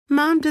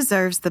Mom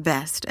deserves the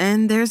best,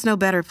 and there's no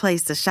better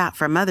place to shop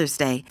for Mother's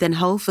Day than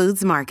Whole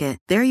Foods Market.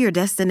 They're your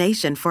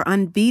destination for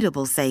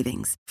unbeatable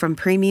savings, from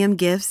premium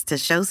gifts to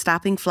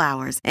show-stopping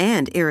flowers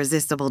and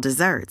irresistible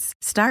desserts.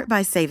 Start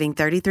by saving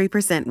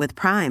 33% with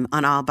Prime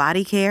on all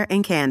body care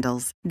and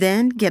candles.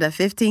 Then get a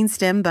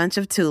 15-stem bunch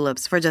of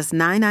tulips for just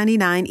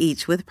 $9.99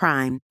 each with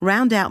Prime.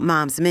 Round out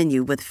Mom's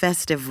menu with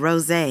festive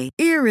rosé,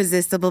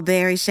 irresistible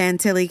berry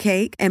chantilly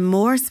cake, and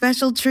more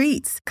special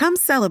treats. Come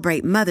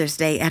celebrate Mother's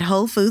Day at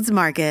Whole Foods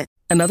Market.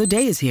 Another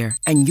day is here,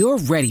 and you're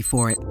ready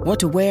for it. What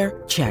to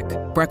wear? Check.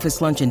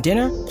 Breakfast, lunch, and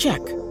dinner? Check.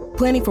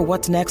 Planning for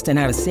what's next and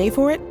how to save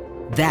for it?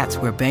 That's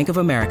where Bank of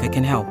America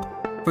can help.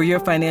 For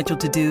your financial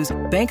to-dos,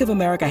 Bank of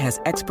America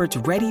has experts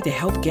ready to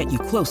help get you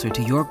closer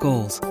to your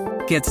goals.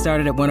 Get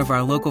started at one of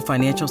our local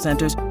financial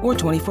centers or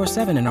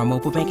 24/7 in our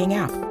mobile banking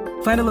app.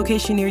 Find a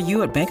location near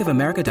you at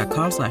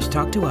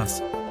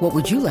bankofamerica.com/talktous. What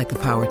would you like the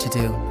power to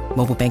do?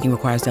 Mobile banking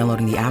requires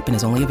downloading the app and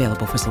is only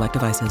available for select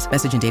devices.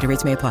 Message and data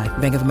rates may apply.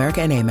 Bank of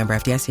America N.A., member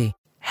FDIC.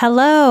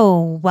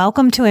 Hello.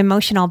 Welcome to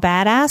Emotional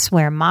Badass,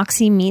 where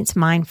Moxie meets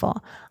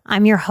Mindful.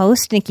 I'm your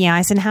host, Nikki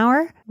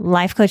Eisenhower,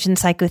 life coach and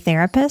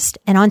psychotherapist.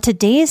 And on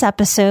today's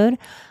episode,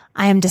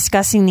 I am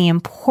discussing the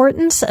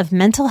importance of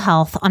mental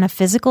health on a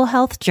physical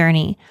health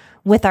journey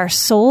with our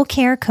soul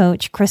care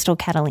coach, Crystal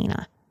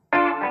Catalina.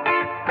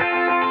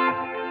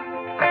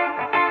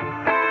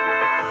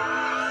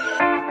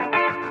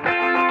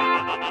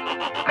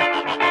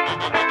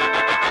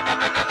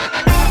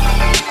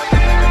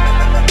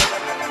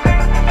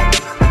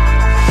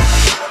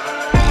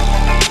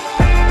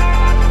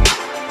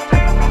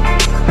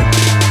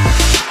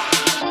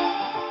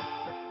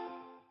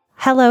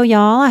 Hello,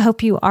 y'all. I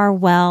hope you are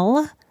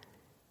well.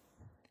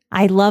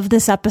 I love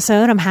this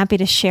episode. I'm happy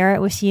to share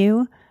it with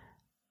you.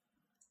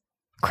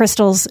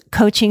 Crystal's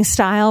coaching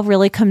style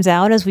really comes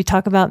out as we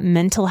talk about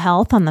mental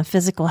health on the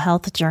physical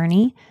health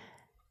journey.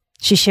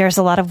 She shares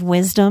a lot of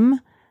wisdom.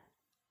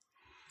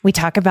 We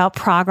talk about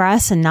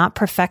progress and not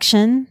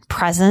perfection,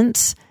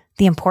 presence,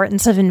 the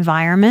importance of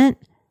environment.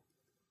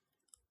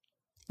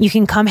 You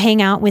can come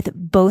hang out with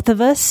both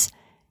of us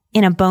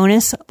in a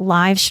bonus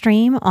live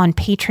stream on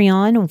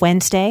Patreon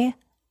Wednesday,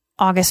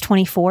 August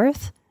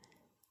 24th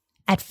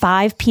at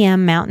 5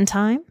 p.m. Mountain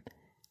Time.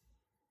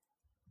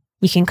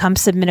 You can come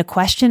submit a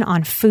question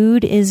on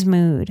Food is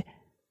Mood.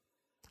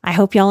 I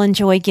hope y'all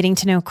enjoy getting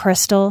to know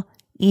Crystal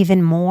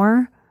even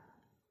more.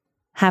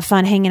 Have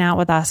fun hanging out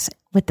with us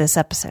with this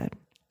episode.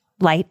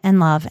 Light and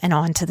love, and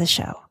on to the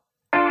show.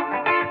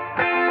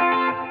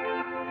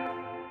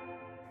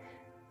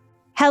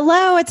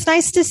 Hello, it's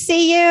nice to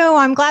see you.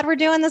 I'm glad we're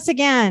doing this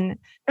again.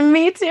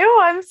 Me too.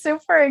 I'm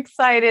super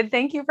excited.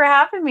 Thank you for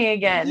having me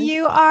again.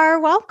 You are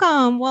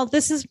welcome. Well,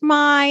 this is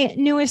my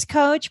newest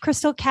coach,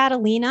 Crystal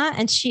Catalina,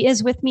 and she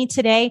is with me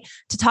today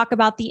to talk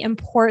about the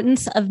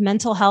importance of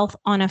mental health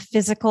on a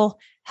physical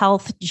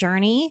health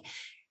journey.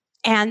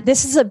 And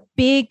this is a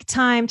big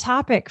time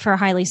topic for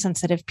highly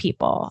sensitive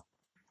people,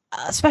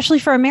 especially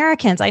for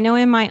Americans. I know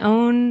in my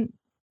own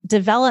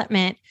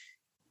development,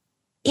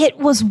 it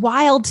was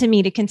wild to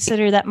me to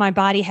consider that my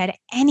body had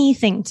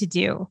anything to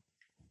do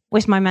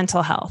with my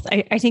mental health.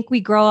 I think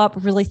we grow up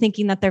really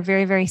thinking that they're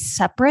very, very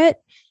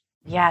separate.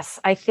 Yes,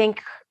 I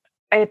think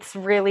it's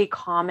really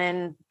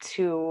common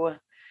to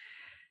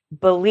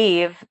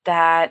believe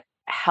that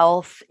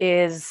health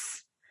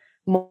is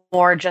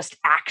more just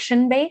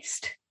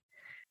action-based,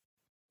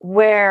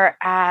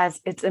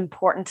 whereas it's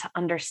important to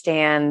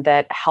understand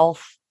that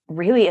health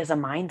really is a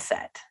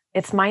mindset.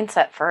 It's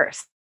mindset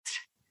first,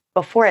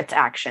 before it's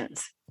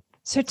actions.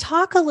 So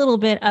talk a little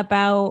bit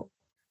about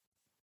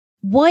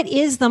what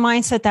is the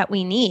mindset that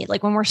we need?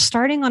 Like when we're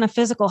starting on a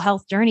physical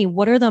health journey,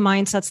 what are the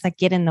mindsets that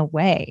get in the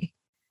way?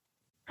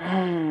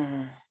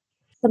 The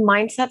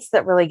mindsets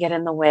that really get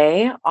in the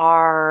way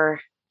are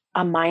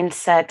a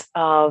mindset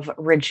of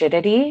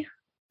rigidity,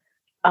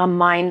 a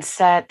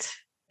mindset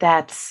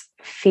that's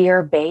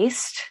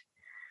fear-based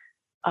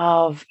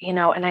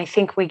and I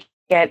think we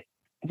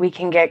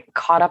can get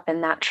caught up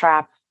in that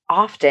trap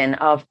often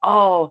of,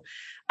 oh,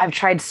 I've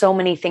tried so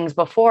many things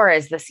before.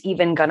 Is this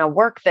even going to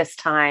work this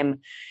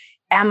time?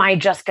 Am I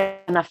just going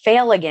to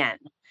fail again?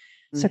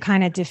 So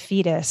kind of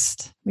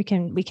defeatist. We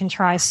can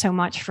try so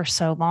much for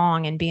so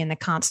long and be in the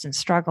constant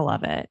struggle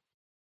of it.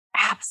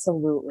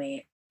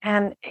 Absolutely.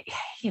 And,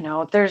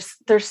 there's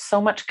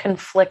so much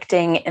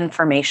conflicting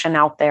information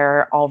out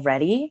there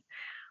already.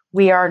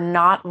 We are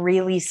not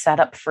really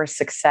set up for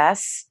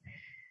success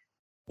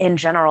in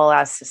general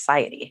as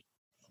society.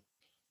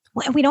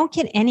 We don't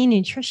get any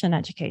nutrition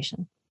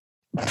education.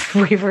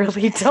 We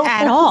really don't.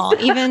 At all.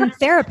 Even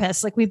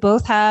therapists, like we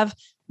both have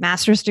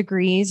master's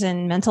degrees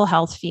in mental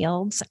health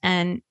fields,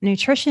 and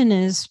nutrition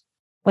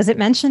was it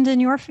mentioned in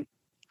your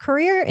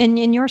career,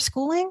 in your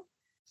schooling?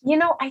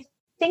 I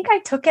think I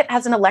took it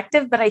as an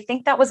elective, but I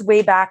think that was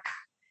way back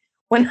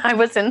when I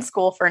was in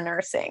school for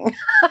nursing.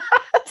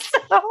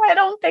 So I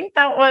don't think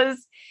that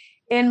was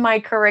in my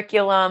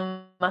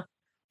curriculum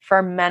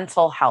for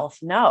mental health.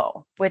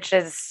 No, which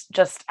is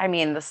just,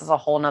 this is a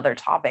whole nother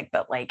topic,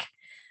 but like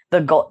the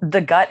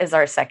gut is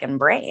our second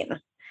brain.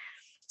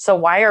 So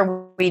why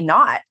are we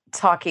not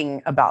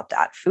talking about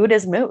that? Food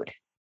is mood.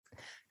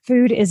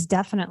 Food is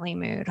definitely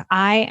mood.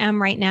 I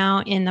am right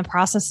now in the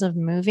process of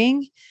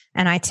moving,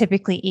 and I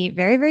typically eat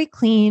very, very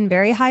clean,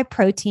 very high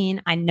protein.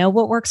 I know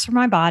what works for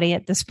my body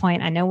at this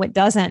point. I know what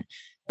doesn't.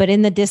 But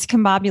in the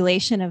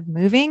discombobulation of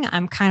moving,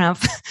 I'm kind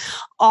of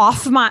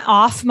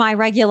off my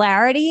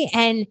regularity,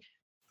 and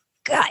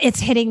God,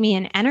 it's hitting me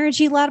in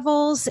energy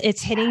levels.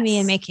 It's hitting me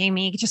and making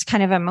me just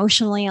kind of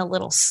emotionally a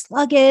little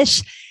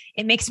sluggish.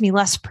 It makes me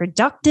less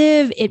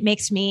productive. It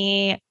makes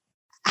me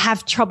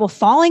have trouble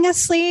falling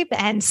asleep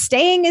and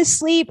staying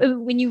asleep.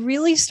 When you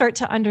really start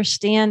to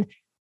understand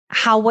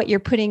how what you're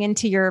putting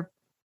into your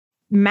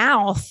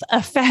mouth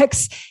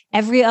affects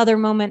every other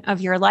moment of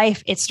your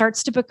life, it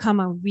starts to become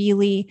a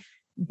really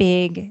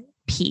big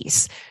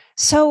piece.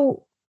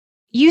 So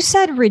you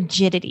said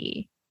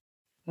rigidity.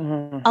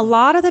 Mm-hmm. A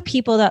lot of the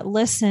people that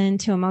listen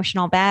to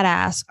Emotional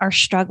Badass are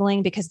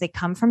struggling because they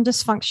come from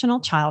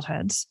dysfunctional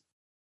childhoods.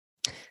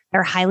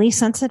 They're highly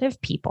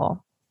sensitive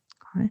people.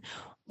 Okay.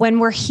 When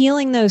we're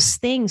healing those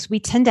things, we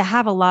tend to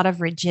have a lot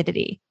of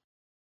rigidity.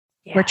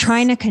 Yes. We're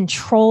trying to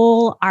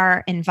control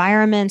our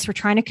environments. We're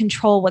trying to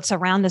control what's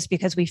around us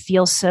because we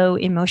feel so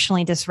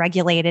emotionally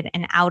dysregulated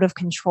and out of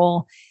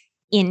control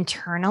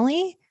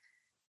internally.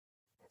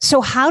 So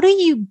how do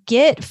you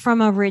get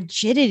from a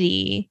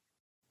rigidity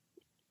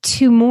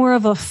to more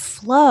of a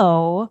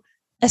flow,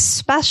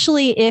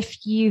 especially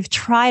if you've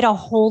tried a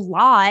whole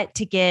lot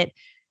to get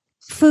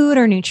food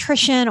or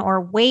nutrition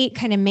or weight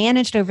kind of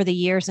managed over the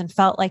years and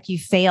felt like you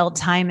failed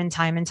time and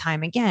time and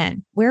time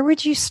again? Where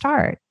would you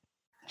start?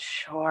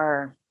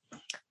 Sure.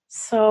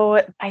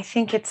 So I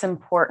think it's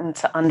important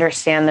to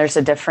understand there's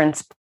a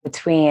difference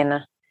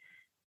between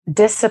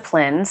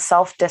discipline,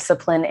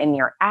 self-discipline in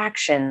your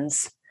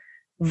actions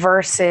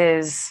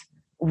versus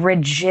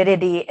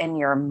rigidity in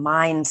your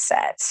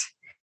mindset,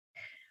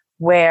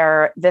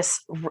 where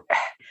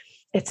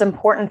it's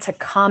important to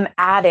come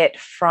at it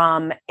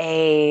from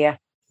a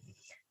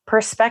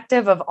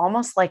perspective of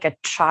almost like a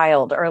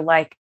child, or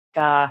like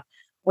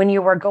when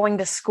you were going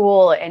to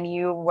school and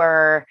you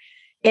were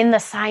in the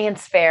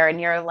science fair and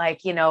you're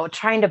like,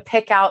 trying to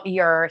pick out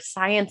your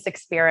science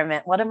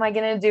experiment. What am I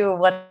going to do?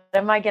 What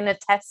am I going to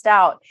test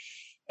out?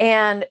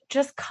 And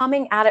just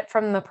coming at it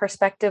from the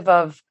perspective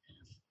of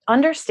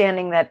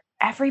understanding that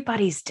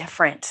everybody's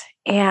different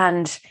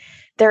and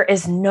there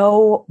is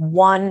no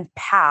one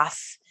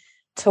path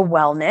to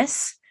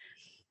wellness.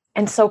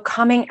 And so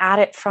coming at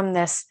it from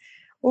this,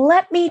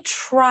 let me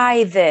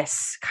try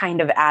this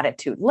kind of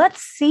attitude.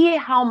 Let's see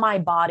how my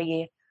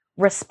body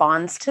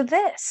responds to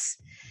this.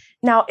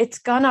 Now, it's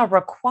going to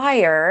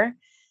require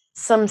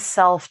some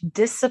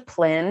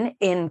self-discipline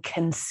in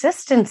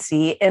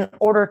consistency in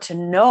order to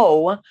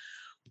know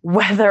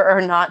whether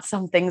or not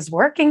something's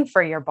working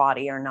for your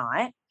body or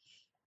not.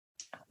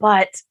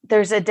 But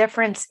there's a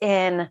difference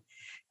in,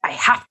 I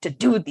have to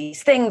do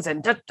these things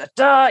and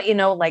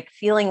like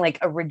feeling like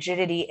a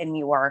rigidity in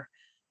your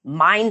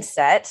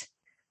mindset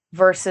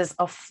versus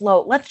a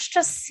flow. Let's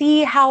just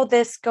see how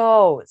this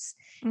goes.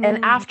 Mm.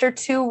 And after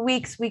 2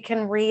 weeks, we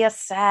can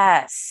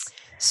reassess.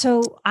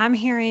 So I'm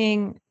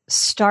hearing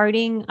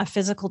starting a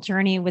physical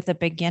journey with a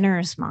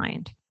beginner's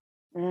mind,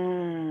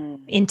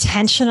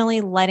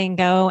 intentionally letting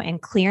go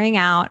and clearing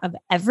out of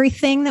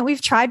everything that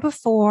we've tried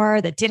before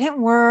that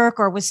didn't work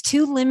or was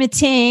too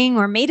limiting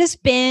or made us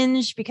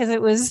binge because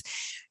it was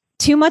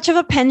too much of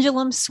a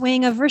pendulum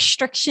swing of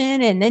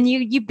restriction. And then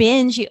you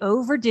binge, you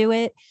overdo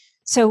it.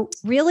 So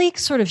really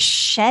sort of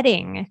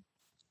shedding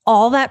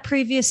all that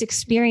previous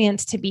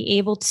experience to be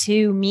able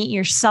to meet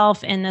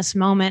yourself in this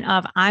moment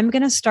of, I'm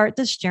going to start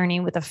this journey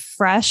with a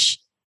fresh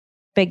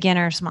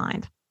beginner's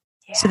mind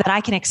so that I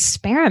can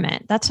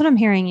experiment. That's what I'm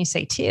hearing you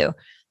say too.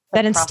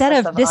 That instead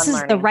of this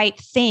is the right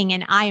thing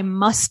and I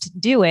must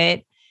do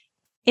it,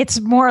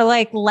 it's more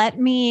like, let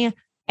me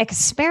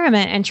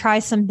experiment and try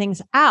some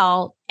things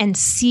out and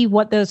see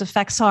what those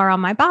effects are on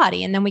my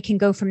body. And then we can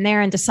go from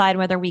there and decide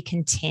whether we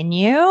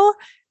continue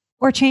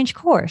or change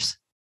course.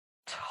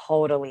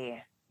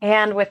 Totally.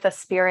 And with a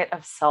spirit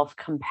of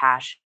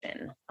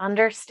self-compassion,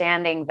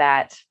 understanding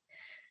that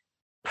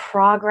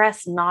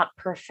progress, not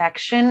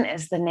perfection,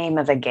 is the name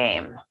of the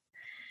game.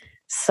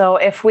 So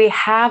if we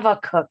have a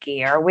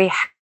cookie or we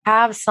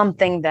have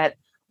something that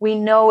we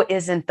know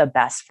isn't the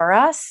best for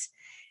us,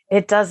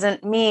 it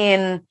doesn't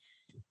mean,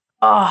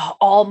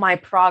 all my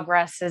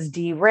progress is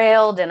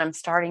derailed and I'm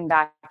starting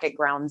back at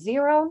ground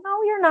zero.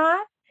 No, you're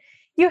not.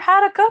 You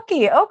had a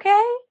cookie.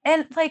 Okay.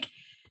 And like,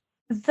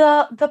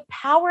 the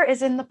power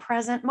is in the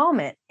present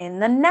moment, in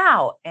the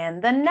now,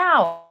 and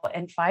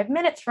 5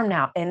 minutes from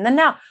now, in the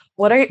now.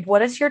 What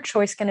is your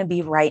choice going to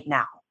be right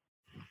now?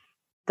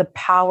 The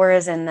power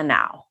is in the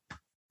now.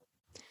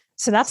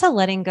 So that's a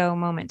letting go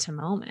moment to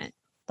moment.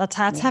 That's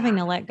having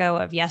to let go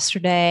of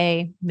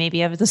yesterday,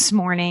 maybe of this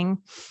morning,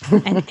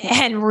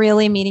 and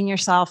really meeting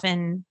yourself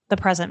in the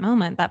present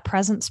moment, that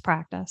presence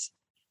practice.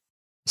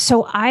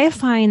 So I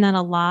find that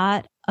a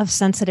lot of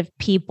sensitive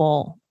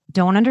people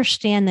don't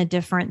understand the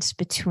difference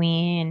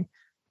between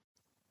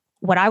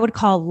what I would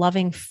call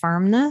loving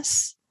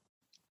firmness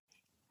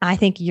I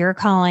think you're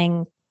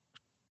calling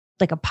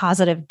like a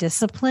positive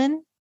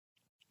discipline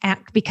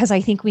act, because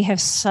I think we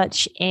have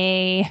such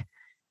a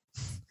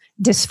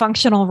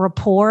dysfunctional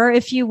rapport,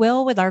 if you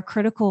will, with our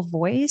critical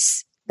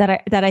voice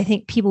that I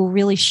think people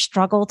really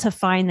struggle to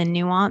find the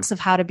nuance of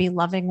how to be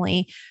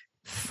lovingly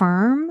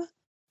firm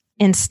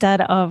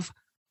instead of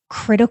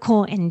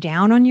critical and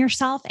down on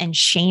yourself and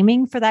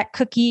shaming for that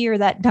cookie or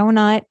that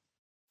donut.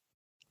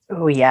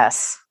 Oh,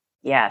 yes.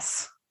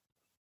 Yes.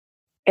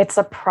 It's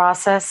a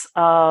process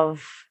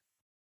of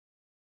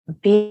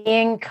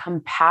being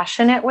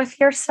compassionate with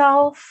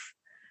yourself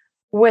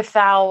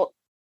without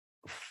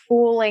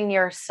fooling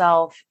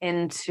yourself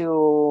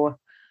into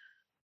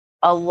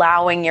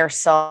allowing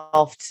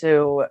yourself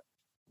to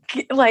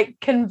like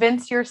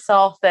convince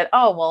yourself that,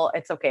 oh, well,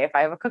 it's okay if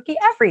I have a cookie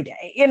every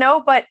day,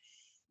 but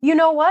you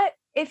know what?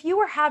 If you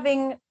were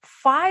having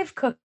 5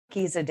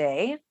 cookies a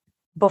day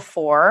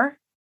before,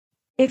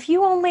 if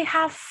you only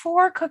have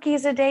 4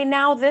 cookies a day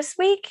now this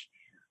week,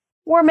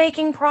 we're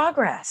making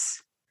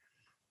progress.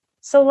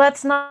 So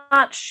let's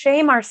not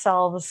shame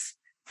ourselves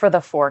for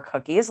the 4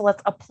 cookies.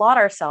 Let's applaud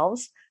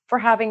ourselves for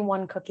having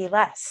 1 cookie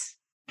less.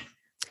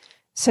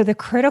 So the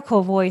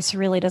critical voice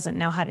really doesn't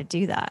know how to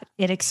do that.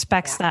 It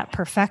expects that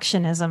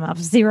perfectionism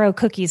of 0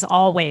 cookies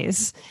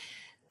always.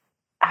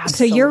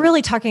 Absolutely. So you're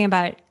really talking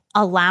about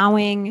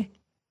allowing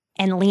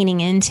and leaning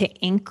into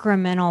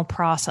incremental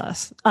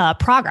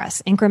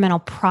progress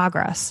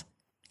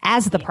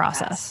as the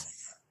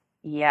process.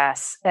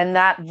 Yes. And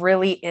that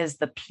really is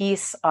the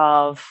piece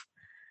of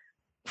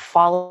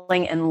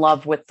falling in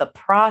love with the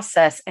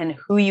process and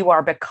who you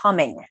are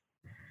becoming.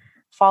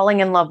 Falling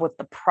in love with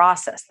the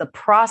process. The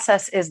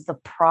process is the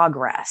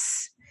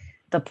progress.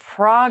 The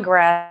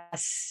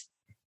progress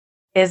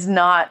is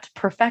not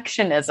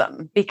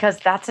perfectionism, because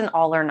that's an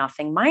all or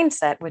nothing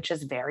mindset, which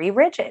is very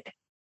rigid.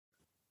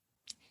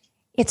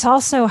 It's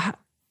also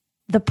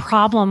the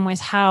problem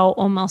with how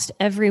almost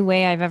every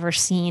way I've ever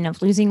seen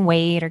of losing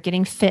weight or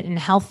getting fit and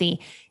healthy,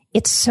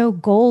 it's so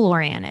goal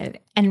oriented.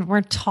 And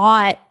we're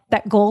taught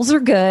that goals are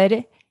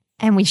good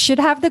and we should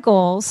have the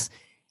goals.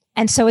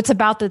 And so it's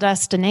about the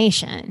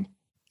destination.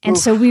 And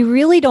so we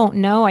really don't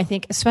know, I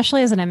think,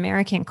 especially as an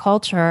American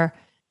culture,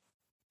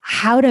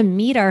 how to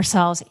meet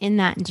ourselves in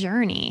that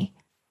journey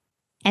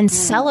and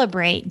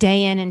celebrate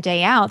day in and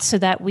day out so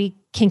that we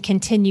can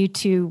continue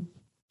to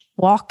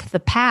walk the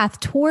path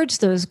towards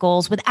those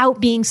goals without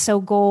being so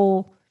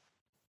goal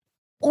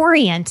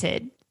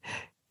oriented.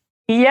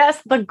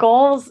 Yes, the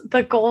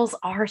goals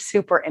are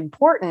super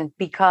important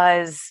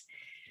because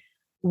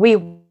we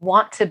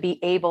want to be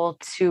able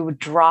to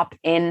drop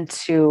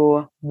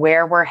into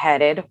where we're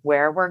headed,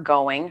 where we're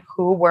going,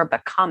 who we're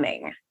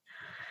becoming.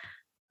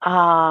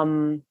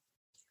 But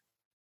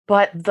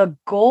the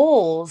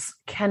goals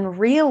can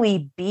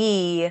really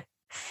be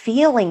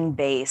feeling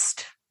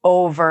based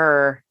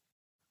over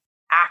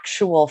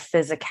actual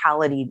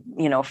physicality,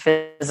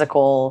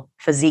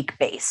 physique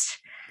based.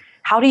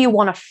 How do you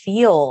want to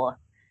feel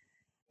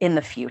in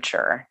the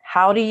future?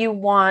 How do you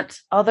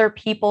want other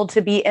people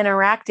to be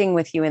interacting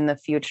with you in the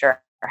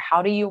future? Or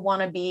how do you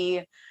want to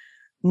be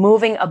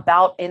moving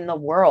about in the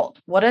world?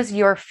 What is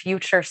your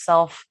future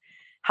self?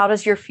 How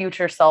does your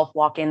future self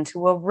walk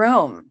into a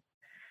room?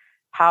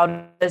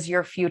 How does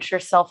your future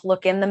self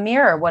look in the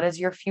mirror? What is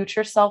your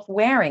future self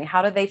wearing?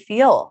 How do they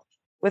feel?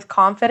 With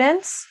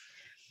confidence?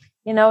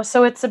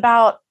 So it's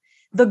about,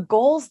 the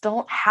goals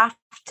don't have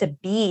to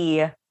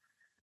be,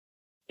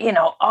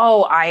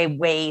 I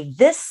weigh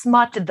this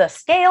much, the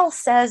scale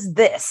says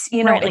this,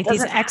 right, like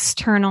these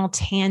external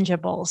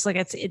tangibles.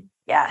 Like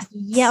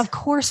yeah, of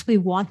course we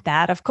want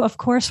that. Of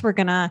course we're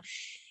going to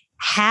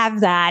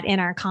have that in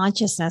our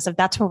consciousness if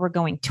that's where we're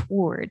going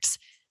towards.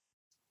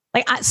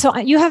 So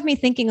you have me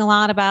thinking a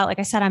lot about, like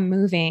I said, I'm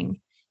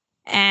moving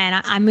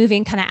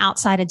kind of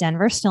outside of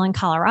Denver, still in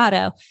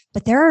Colorado,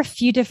 but there are a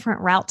few different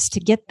routes to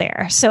get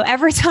there. So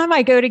every time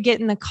I go to get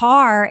in the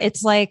car,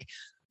 it's like,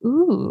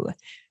 ooh,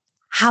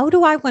 how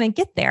do I want to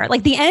get there?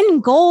 Like the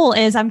end goal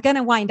is I'm going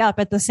to wind up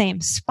at the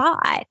same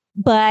spot,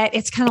 but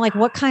it's kind of like,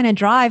 what kind of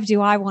drive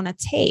do I want to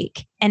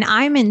take? And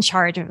I'm in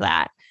charge of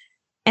that.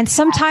 And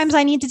sometimes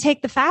I need to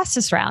take the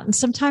fastest route. And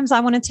sometimes I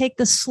want to take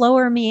the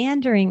slower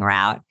meandering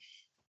route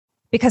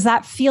because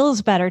that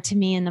feels better to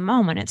me in the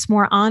moment. It's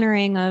more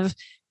honoring of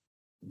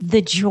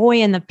the joy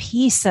and the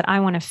peace that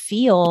I want to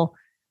feel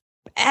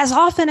as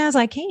often as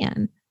I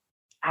can.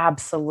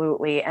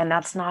 Absolutely. And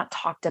that's not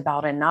talked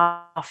about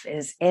enough,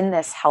 is in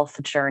this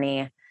health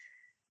journey,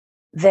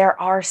 there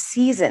are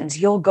seasons.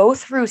 You'll go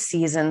through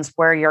seasons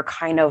where you're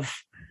kind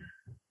of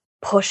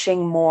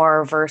pushing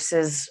more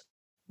versus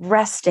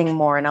resting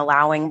more and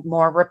allowing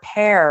more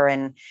repair.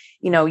 And,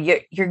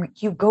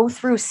 you go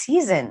through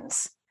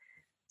seasons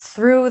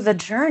through the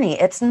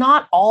journey. It's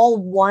not all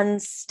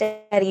one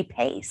steady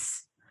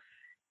pace.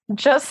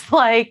 Just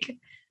like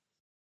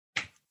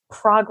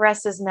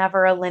progress is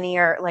never a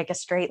linear, like a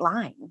straight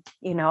line,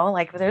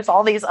 like there's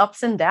all these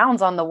ups and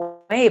downs on the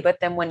way. But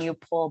then when you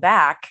pull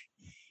back,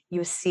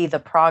 you see the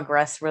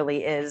progress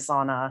really is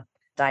on a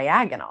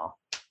diagonal.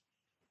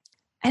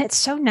 And it's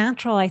so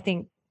natural, I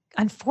think,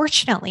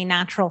 unfortunately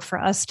natural for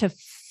us to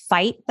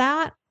fight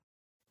that,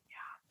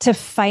 to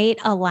fight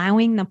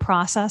allowing the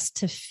process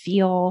to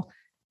feel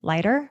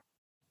lighter.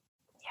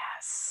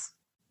 Yes.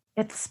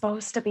 It's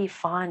supposed to be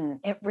fun.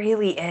 It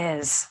really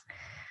is.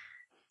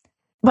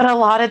 But a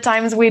lot of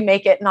times we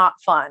make it not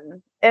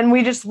fun, and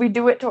we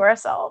do it to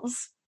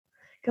ourselves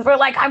because we're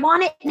like, I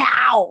want it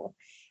now.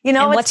 You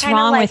know, and what's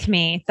wrong with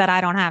me that I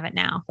don't have it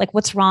now? Like,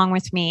 what's wrong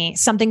with me?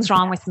 Something's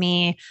wrong with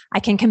me. I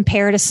can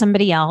compare to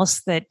somebody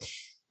else that,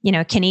 you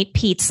know, can eat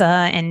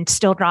pizza and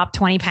still drop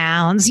 20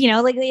 pounds. You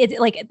know,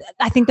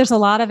 I think there's a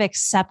lot of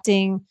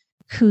accepting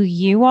who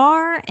you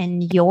are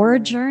and your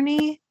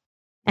journey,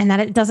 and that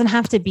it doesn't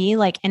have to be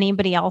like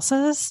anybody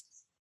else's,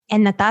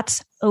 and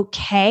that's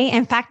okay.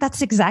 In fact,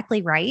 that's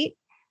exactly right.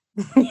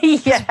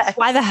 Yes.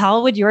 Why the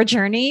hell would your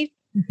journey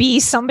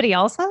be somebody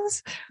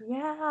else's?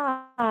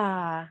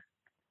 Yeah.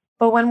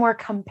 But when we're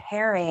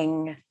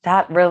comparing,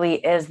 that really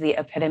is the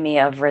epitome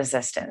of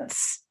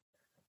resistance.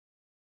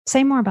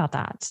 Say more about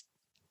that.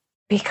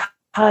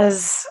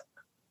 Because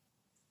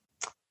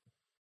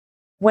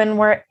when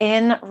we're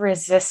in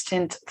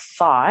resistant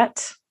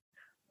thought,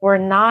 we're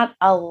not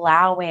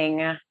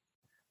allowing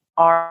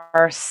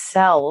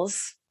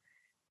ourselves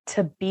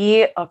to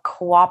be a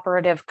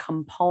cooperative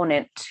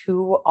component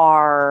to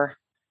our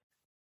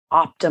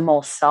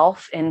optimal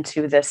self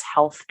into this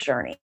health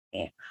journey.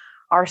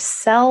 Our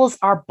cells,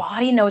 our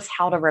body knows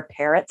how to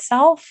repair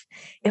itself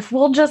if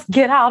we'll just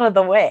get out of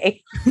the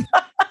way.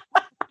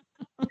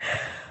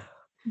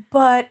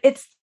 But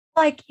it's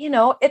like, you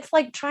know, it's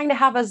like trying to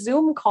have a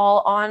Zoom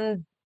call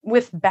on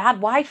with bad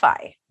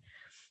Wi-Fi.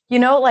 You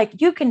know, like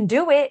you can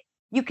do it.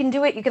 You can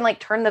do it. You can like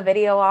turn the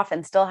video off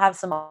and still have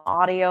some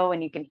audio,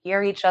 and you can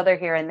hear each other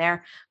here and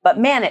there. But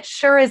man, it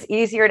sure is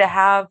easier to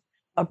have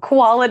a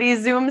quality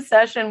Zoom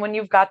session when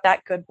you've got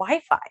that good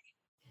Wi-Fi.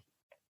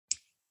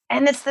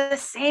 And it's the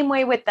same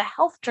way with the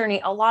health journey.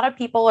 A lot of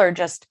people are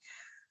just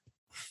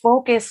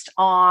focused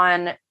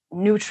on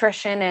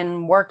nutrition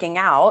and working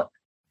out,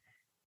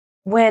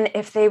 when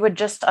if they would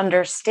just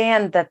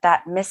understand that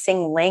that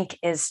missing link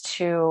is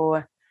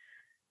to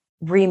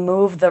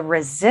remove the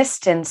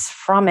resistance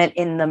from it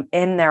in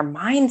their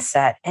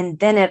mindset, and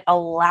then it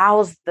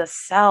allows the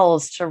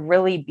cells to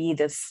really be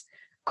this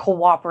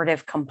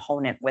cooperative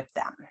component with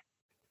them.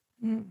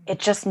 It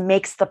just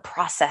makes the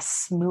process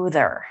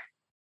smoother.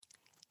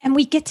 And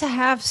we get to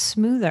have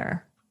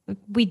smoother.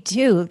 We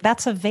do.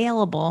 That's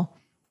available.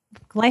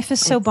 Life is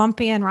so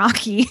bumpy and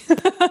rocky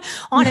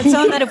on its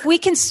own that if we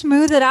can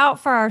smooth it out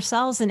for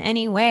ourselves in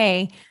any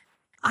way,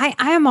 I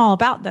am all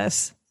about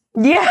this.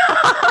 Yeah,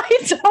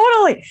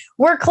 totally.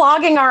 We're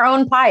clogging our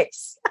own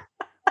pipes.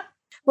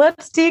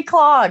 Let's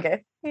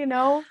declog, you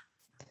know?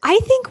 I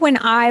think when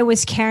I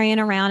was carrying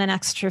around an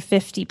extra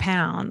 50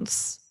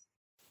 pounds,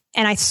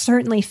 and I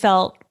certainly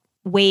felt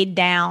weighed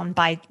down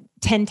by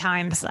 10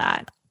 times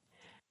that,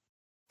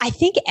 I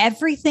think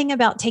everything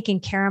about taking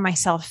care of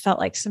myself felt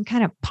like some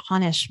kind of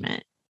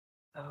punishment.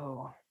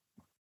 Oh.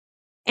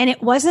 And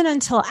it wasn't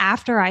until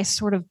after I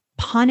sort of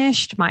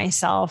punished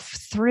myself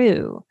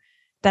through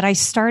that I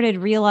started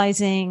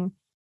realizing,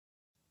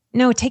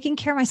 no, taking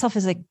care of myself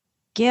is a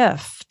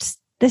gift.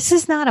 This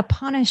is not a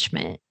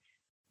punishment.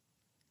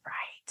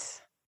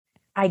 Right.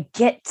 I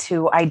get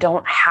to, I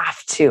don't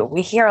have to.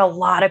 We hear a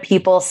lot of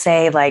people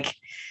say like,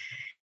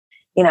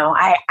 you know,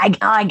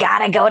 I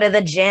gotta go to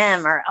the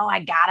gym, or, oh, I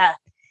gotta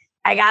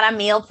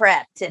meal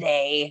prep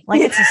today.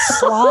 Like it's a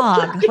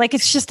slog. Like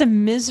it's just a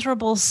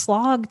miserable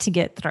slog to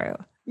get through.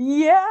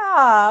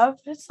 Yeah.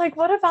 It's like,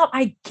 what about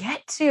I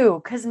get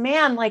to? Because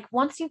man, like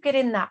once you get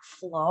in that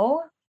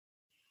flow,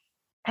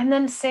 and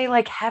then say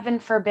like, heaven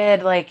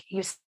forbid, like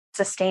you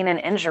sustain an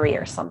injury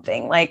or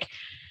something, like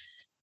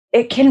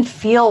it can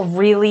feel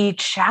really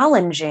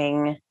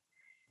challenging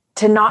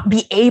to not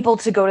be able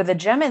to go to the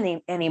gym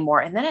anymore.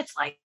 And then it's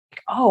like,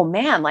 oh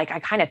man, like I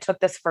kind of took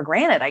this for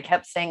granted. I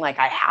kept saying like,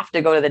 I have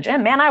to go to the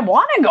gym. Man, I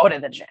want to go to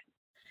the gym.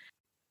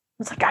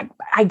 It's like,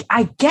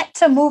 I get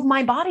to move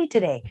my body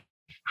today.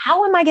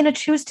 How am I going to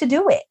choose to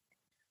do it?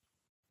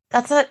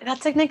 That's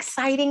an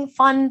exciting,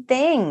 fun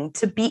thing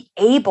to be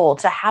able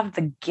to have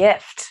the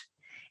gift.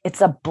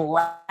 It's a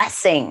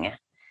blessing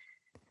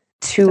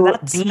to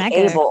be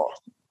able.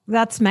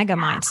 That's mega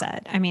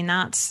mindset. I mean,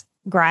 that's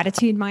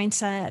gratitude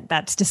mindset.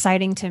 That's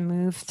deciding to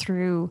move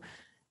through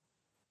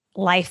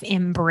life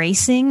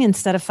embracing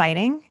instead of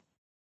fighting.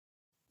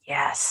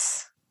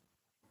 Yes.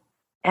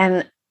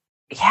 And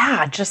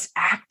yeah, just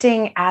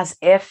acting as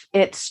if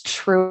it's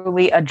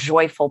truly a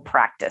joyful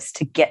practice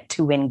to get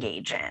to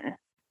engage in.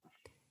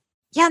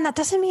 Yeah, and that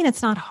doesn't mean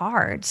it's not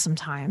hard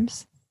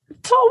sometimes.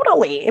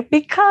 Totally.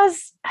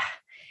 Because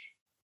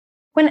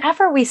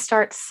whenever we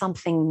start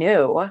something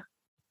new,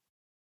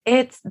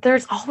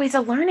 there's always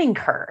a learning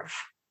curve.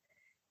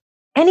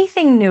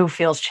 Anything new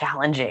feels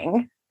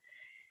challenging.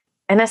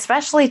 And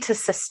especially to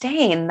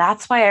sustain,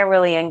 that's why I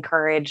really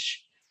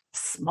encourage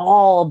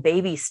small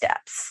baby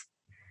steps.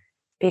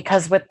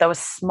 Because with those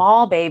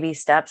small baby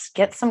steps,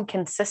 get some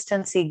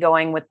consistency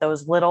going with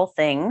those little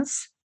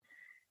things.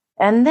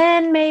 And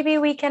then maybe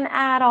we can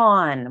add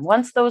on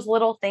once those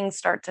little things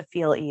start to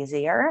feel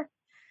easier.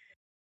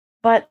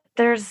 But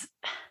there's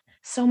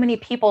so many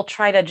people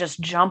try to just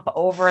jump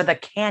over the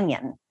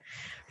canyon.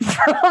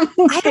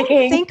 I don't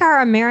think our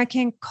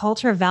American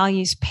culture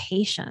values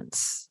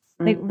patience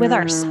with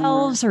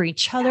ourselves or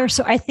each other.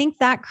 So I think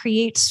that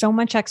creates so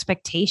much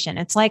expectation.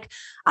 It's like,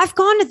 I've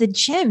gone to the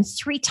gym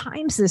 3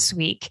 times this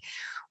week.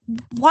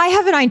 Why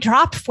haven't I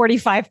dropped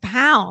 45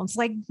 pounds?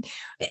 Like,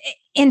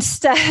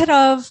 instead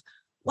of,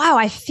 wow,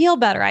 I feel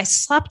better. I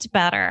slept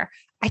better.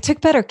 I took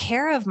better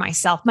care of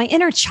myself. My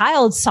inner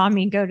child saw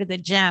me go to the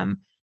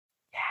gym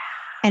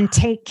and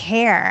take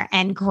care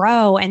and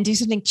grow and do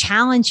something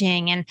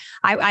challenging. And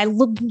I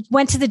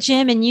went to the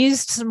gym and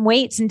used some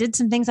weights and did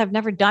some things I've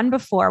never done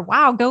before.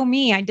 Wow, go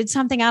me. I did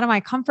something out of my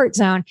comfort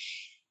zone.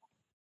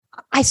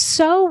 I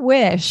so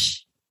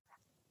wish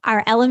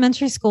our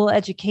elementary school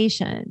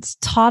educations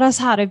taught us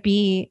how to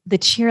be the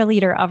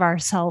cheerleader of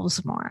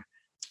ourselves more.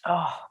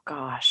 Oh,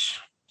 gosh.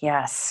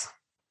 Yes.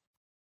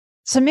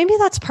 So maybe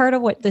that's part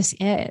of what this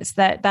is,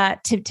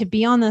 that to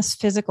be on this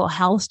physical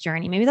health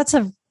journey, maybe that's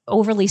a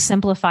overly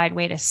simplified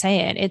way to say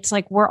it. It's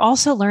like we're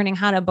also learning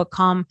how to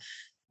become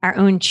our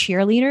own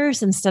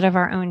cheerleaders instead of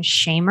our own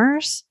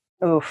shamers.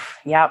 Oof.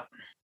 Yep.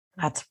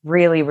 That's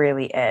really,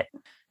 really it.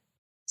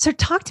 So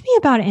talk to me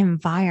about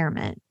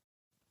environment.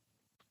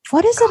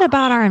 What is it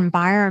about our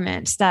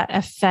environments that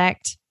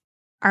affect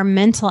our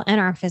mental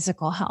and our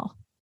physical health?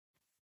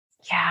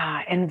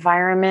 Yeah.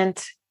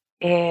 Environment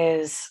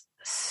is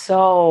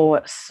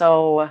so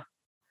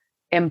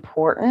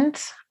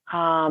important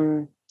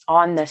on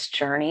this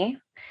journey.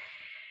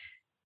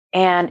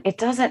 And it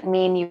doesn't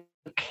mean you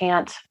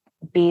can't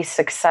be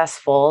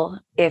successful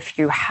if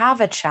you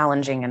have a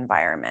challenging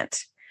environment,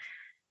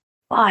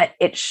 but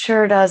it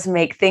sure does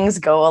make things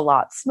go a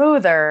lot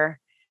smoother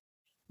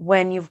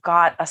when you've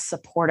got a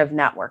supportive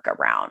network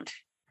around.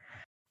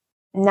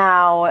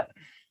 Now,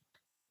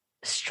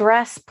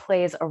 stress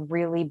plays a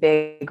really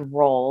big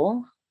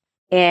role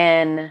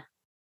in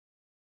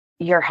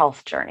your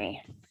health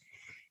journey.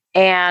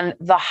 And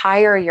the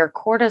higher your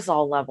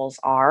cortisol levels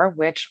are,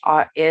 which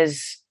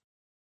is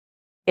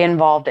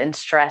involved in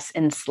stress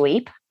and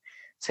sleep.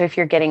 So if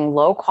you're getting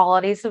low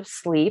qualities of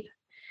sleep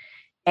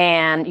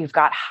and you've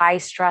got high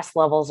stress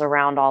levels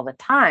around all the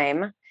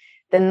time,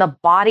 then the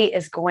body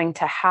is going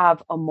to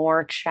have a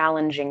more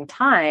challenging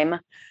time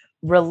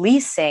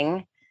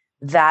releasing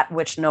that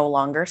which no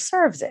longer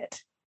serves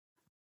it.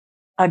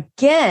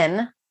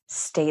 Again,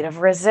 state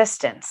of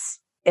resistance.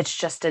 It's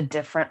just a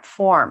different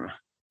form.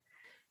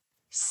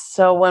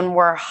 So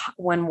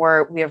when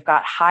we've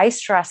got high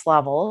stress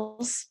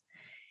levels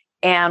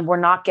and we're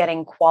not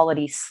getting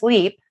quality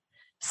sleep,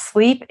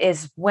 sleep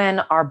is when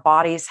our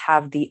bodies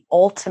have the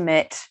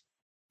ultimate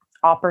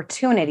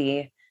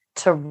opportunity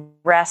to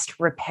rest,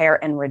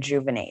 repair, and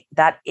rejuvenate.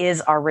 That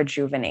is our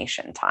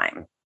rejuvenation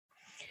time.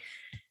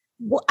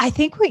 Well, I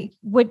think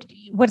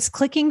what's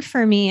clicking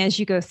for me as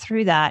you go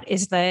through that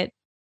is that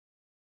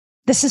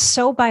this is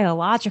so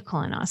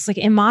biological in us. Like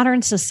in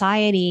modern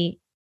society,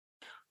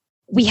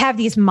 we have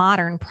these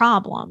modern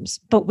problems,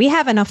 but we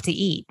have enough to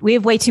eat. We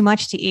have way too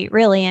much to eat,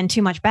 really, and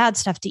too much bad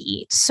stuff to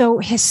eat. So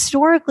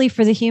historically,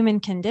 for the human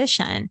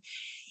condition,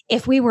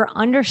 if we were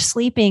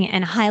undersleeping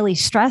and highly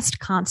stressed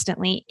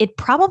constantly, it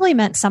probably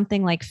meant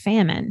something like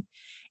famine.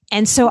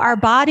 And so our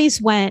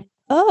bodies went,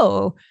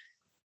 oh,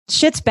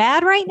 shit's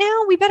bad right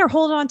now. We better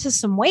hold on to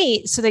some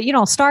weight so that you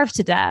don't starve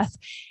to death.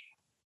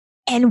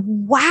 And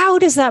wow,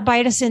 does that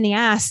bite us in the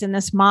ass in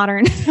this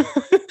modern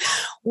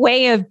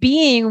way of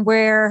being,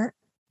 where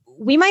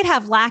we might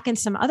have lack in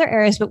some other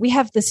areas, but we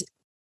have this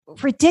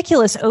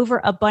ridiculous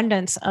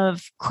overabundance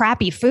of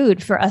crappy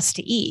food for us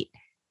to eat.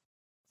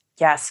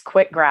 Yes,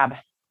 quick grab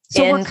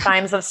in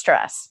times of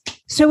stress.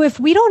 So if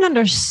we don't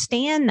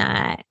understand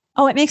that,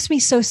 it makes me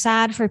so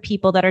sad for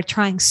people that are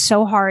trying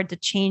so hard to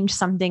change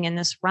something in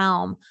this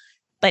realm,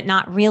 but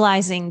not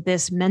realizing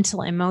this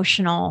mental,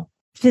 emotional,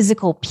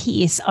 physical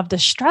piece of the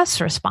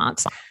stress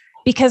response.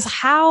 Because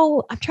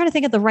I'm trying to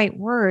think of the right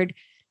word.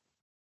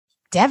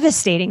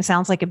 Devastating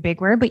sounds like a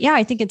big word, but yeah,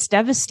 I think it's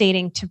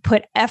devastating to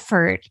put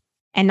effort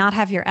and not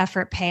have your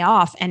effort pay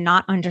off and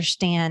not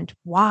understand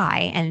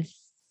why. And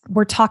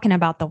we're talking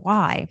about the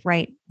why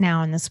right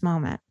now in this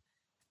moment.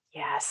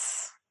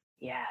 Yes.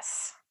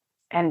 Yes.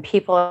 And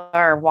people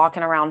are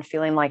walking around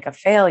feeling like a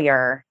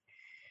failure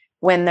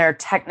when they're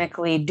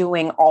technically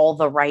doing all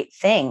the right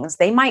things.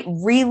 They might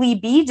really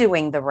be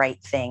doing the right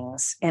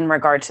things in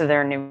regard to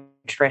their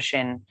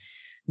nutrition,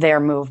 their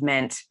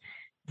movement,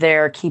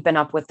 they're keeping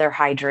up with their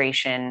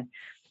hydration,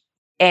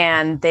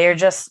 and they're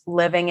just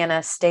living in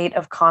a state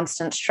of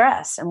constant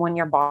stress. And when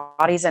your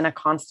body's in a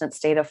constant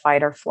state of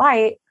fight or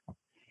flight,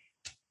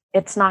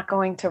 it's not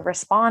going to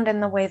respond in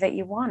the way that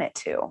you want it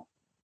to.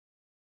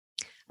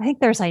 I think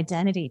there's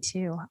identity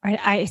too.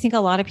 I think a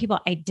lot of people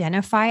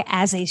identify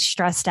as a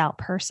stressed out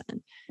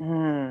person.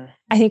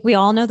 I think we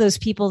all know those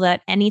people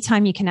that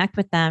anytime you connect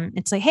with them,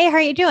 it's like, hey, how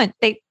are you doing?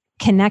 They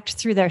connect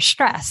through their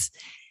stress.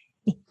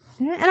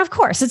 And of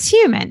course, it's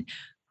human.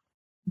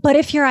 But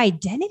if your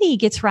identity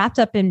gets wrapped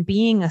up in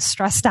being a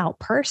stressed out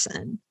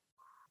person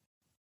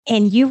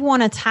and you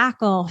want to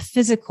tackle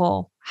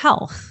physical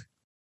health,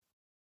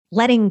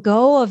 letting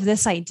go of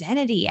this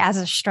identity as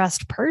a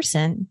stressed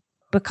person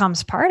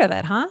becomes part of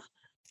it, huh?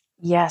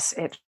 Yes,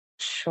 it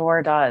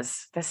sure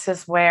does. This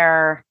is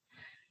where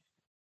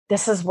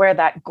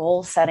that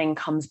goal setting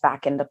comes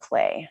back into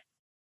play,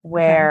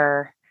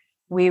 where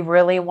we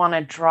really want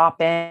to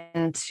drop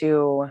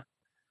into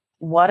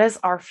what does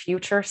our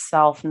future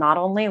self not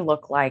only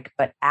look like,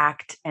 but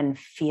act and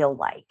feel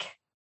like,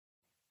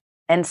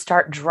 and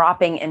start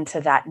dropping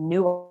into that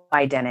new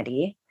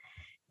identity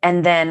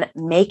and then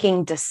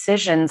making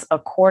decisions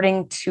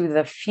according to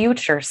the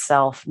future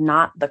self,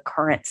 not the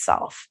current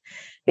self,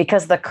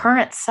 because the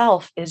current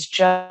self is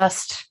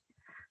just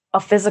a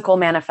physical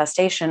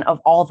manifestation of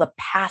all the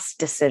past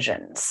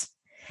decisions.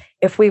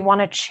 If we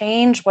want to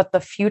change what the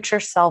future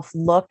self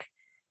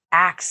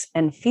acts,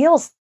 and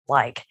feels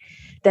like,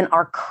 then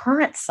our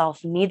current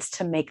self needs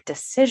to make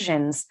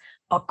decisions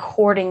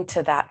according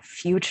to that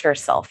future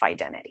self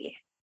identity.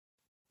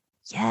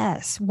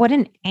 Yes. What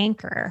an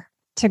anchor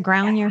to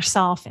ground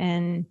yourself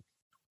in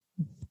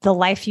the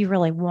life you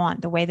really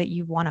want, the way that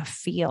you want to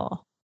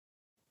feel.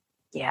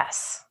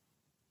 Yes.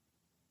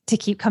 To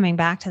keep coming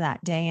back to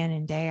that day in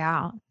and day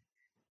out.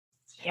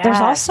 Yes. There's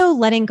also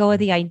letting go of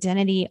the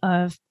identity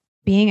of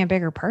being a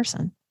bigger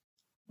person.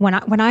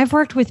 When I've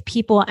worked with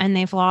people and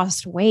they've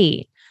lost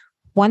weight,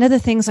 one of the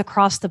things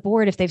across the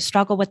board, if they've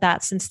struggled with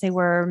that since they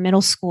were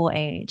middle school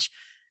age,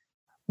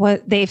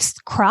 what they've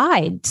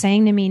cried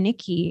saying to me,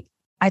 Nikki,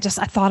 I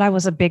thought I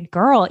was a big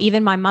girl.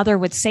 Even my mother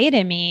would say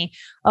to me,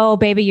 oh,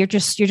 baby, you're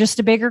just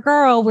a bigger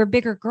girl. We're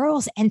bigger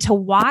girls. And to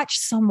watch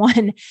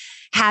someone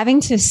having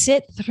to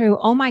sit through,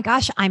 oh my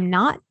gosh, I'm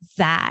not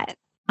that.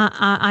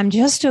 I'm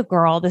just a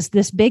girl.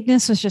 This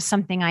bigness was just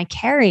something I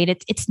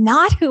carried. It's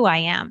not who I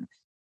am.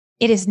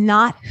 It is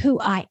not who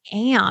I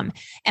am.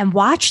 And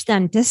watch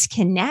them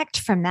disconnect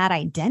from that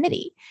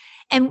identity.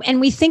 And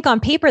we think on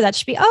paper that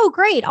should be, oh,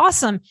 great,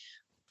 awesome.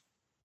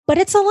 But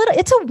it's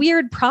a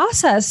weird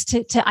process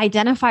to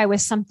identify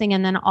with something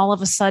and then all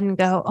of a sudden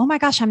go, oh my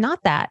gosh, I'm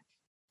not that.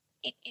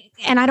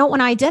 And I don't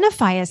want to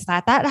identify as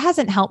that. That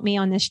hasn't helped me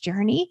on this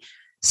journey.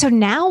 So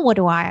now what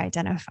do I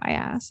identify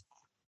as?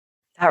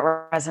 That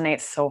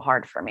resonates so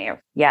hard for me.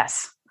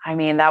 Yes. I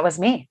mean, that was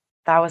me.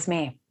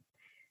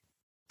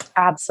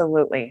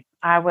 Absolutely.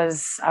 I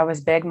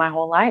was big my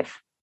whole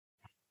life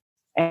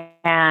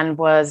and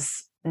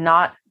was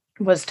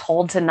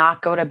told to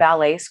not go to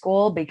ballet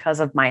school because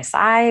of my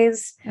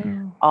size.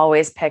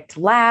 Always picked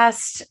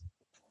last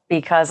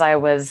because I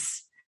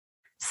was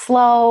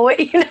slow,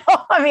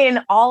 I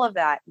mean, all of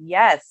that.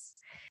 Yes.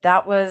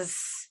 That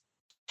was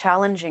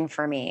challenging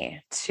for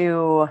me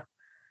to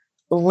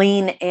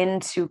lean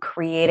into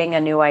creating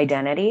a new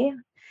identity.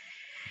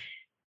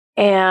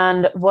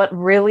 And what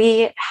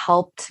really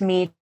helped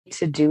me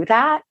to do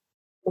that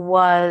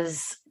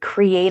was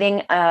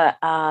creating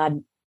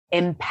an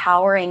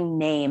empowering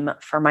name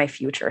for my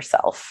future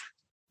self.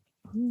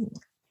 Ooh.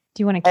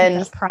 Do you want to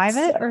keep it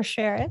private or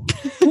share it?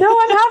 No,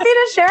 I'm happy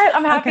to share it.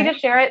 I'm happy to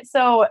share it.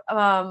 So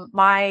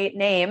my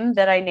name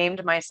that I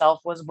named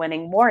myself was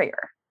Winning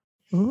Warrior.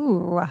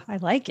 Ooh, I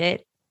like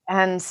it.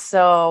 And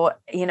so,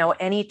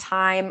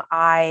 anytime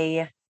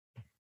I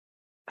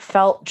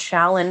felt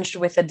challenged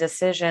with a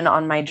decision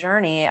on my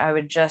journey, I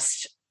would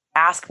just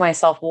ask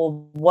myself,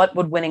 well, what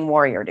would Winning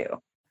Warrior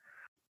do?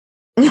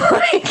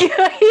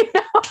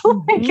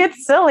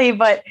 It's silly,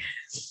 but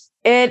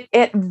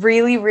it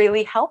really,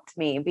 really helped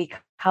me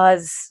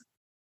because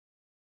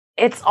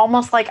it's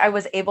almost like I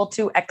was able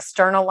to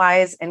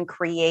externalize and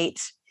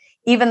create,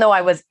 even though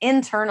I was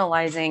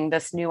internalizing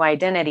this new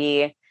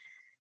identity,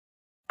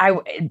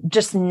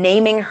 just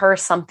naming her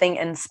something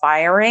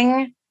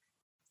inspiring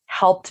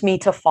helped me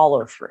to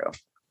follow through.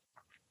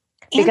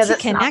 Because it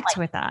connects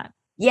with that.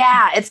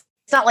 Yeah. It's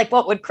not like,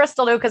 what would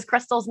Crystal do? Because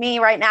Crystal's me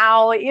right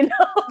now,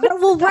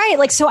 Well, right.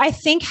 Like, so I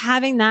think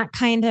having that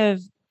kind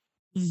of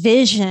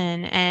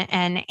vision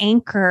and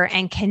anchor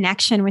and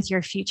connection with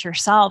your future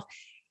self,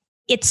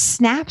 it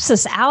snaps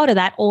us out of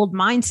that old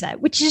mindset,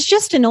 which is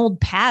just an old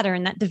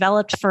pattern that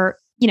developed for,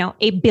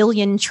 a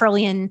billion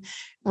trillion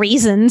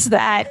reasons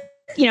that,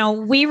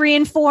 we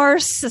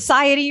reinforced,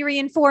 society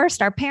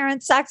reinforced, our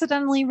parents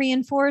accidentally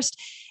reinforced.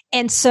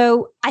 And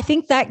so I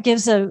think that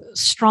gives a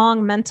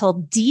strong mental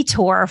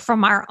detour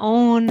from our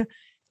own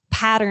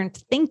patterned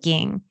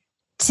thinking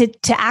to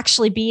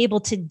actually be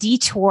able to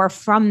detour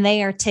from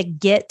there to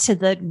get to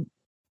the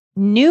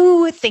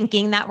new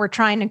thinking that we're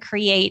trying to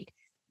create,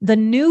 the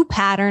new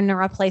pattern to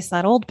replace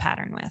that old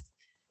pattern with.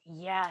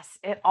 Yes.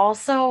 It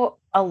also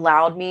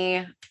allowed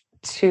me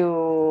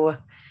to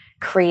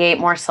create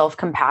more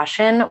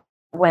self-compassion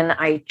when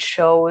I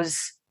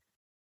chose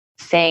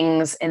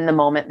things in the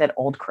moment that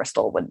old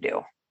Crystal would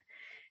do.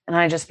 And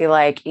I just be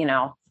like,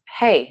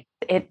 hey,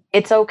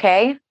 it's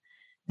okay.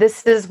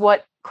 This is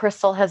what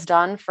Crystal has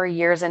done for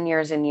years and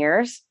years and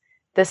years.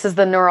 This is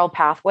the neural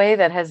pathway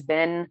that has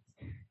been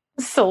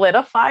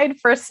solidified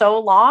for so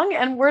long,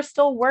 and we're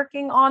still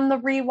working on the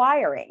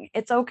rewiring.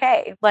 It's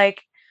okay.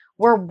 Like,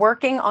 we're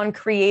working on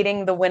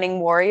creating the winning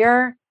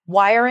warrior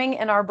wiring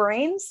in our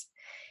brains.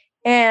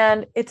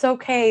 And it's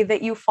okay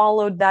that you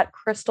followed that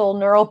crystal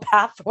neural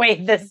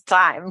pathway this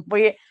time.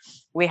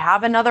 We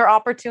have another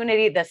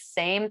opportunity. The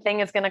same thing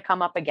is going to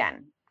come up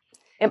again.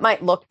 It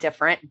might look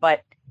different,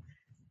 but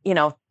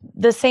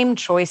the same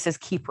choices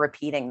keep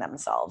repeating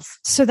themselves.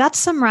 So that's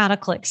some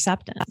radical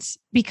acceptance,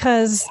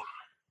 because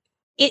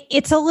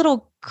it's a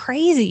little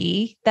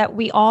crazy that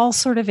we all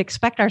sort of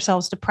expect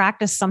ourselves to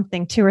practice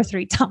something 2 or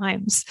 3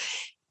 times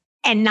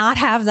and not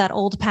have that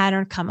old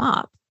pattern come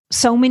up.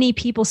 So many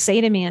people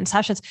say to me in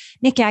sessions,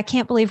 Nikki, I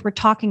can't believe we're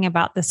talking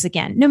about this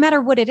again, no matter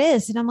what it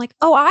is. And I'm like,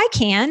 oh, I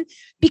can,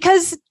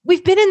 because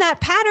we've been in that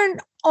pattern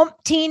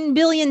 10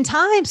 billion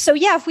times. So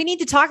yeah, if we need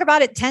to talk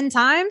about it 10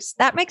 times,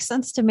 that makes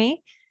sense to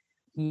me.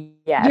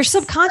 Yes. Your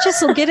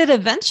subconscious will get it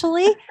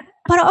eventually.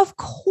 But of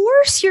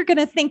course, you're going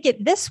to think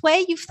it this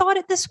way. You've thought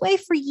it this way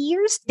for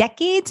years,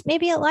 decades,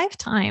 maybe a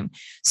lifetime.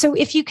 So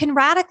if you can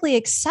radically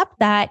accept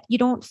that, you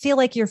don't feel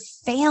like you're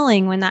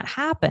failing when that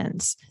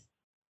happens.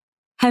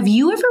 Have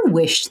you ever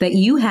wished that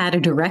you had a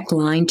direct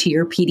line to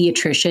your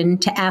pediatrician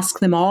to ask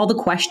them all the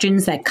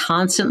questions that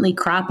constantly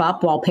crop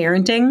up while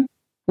parenting?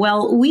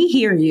 Well, we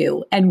hear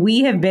you, and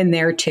we have been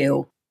there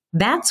too.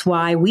 That's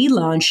why we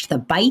launched the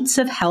Bites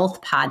of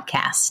Health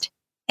podcast.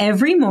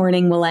 Every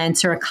morning, we'll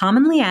answer a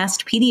commonly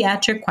asked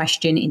pediatric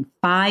question in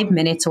 5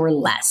 minutes or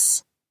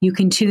less. You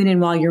can tune in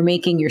while you're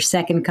making your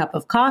second cup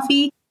of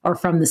coffee or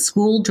from the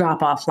school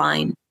drop-off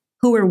line.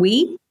 Who are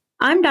we?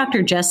 I'm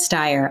Dr. Jess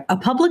Steyer, a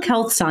public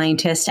health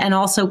scientist and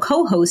also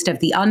co-host of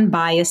the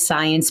Unbiased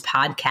Science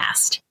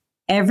podcast.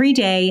 Every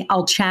day,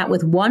 I'll chat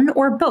with one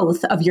or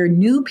both of your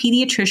new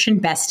pediatrician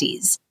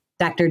besties,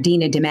 Dr.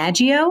 Dina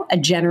DiMaggio, a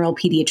general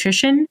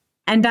pediatrician,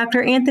 and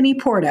Dr. Anthony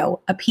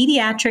Porto, a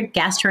pediatric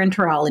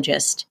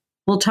gastroenterologist.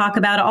 We'll talk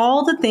about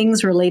all the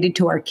things related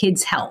to our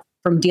kids' health,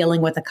 from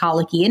dealing with a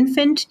colicky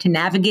infant to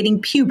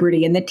navigating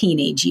puberty in the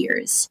teenage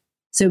years.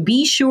 So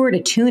be sure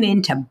to tune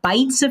in to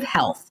Bites of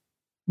Health,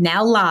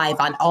 now live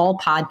on all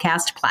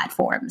podcast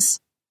platforms.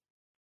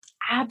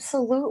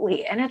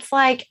 Absolutely. And it's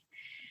like,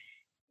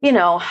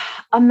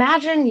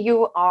 imagine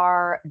you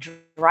are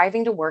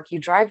driving to work. You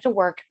drive to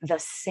work the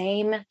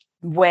same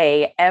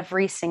way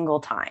every single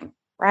time,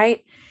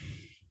 right?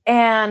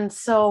 And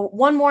so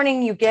one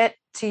morning you get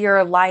to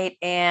your light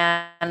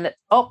and,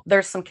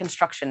 there's some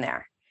construction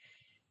there.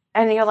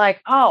 And you're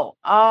like,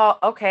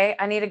 okay,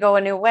 I need to go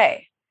a new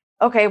way.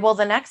 Okay, well,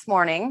 the next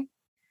morning,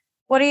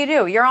 what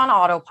do? You're on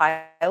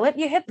autopilot.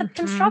 You hit the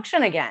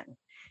construction again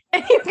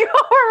and you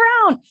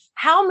go around.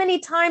 How many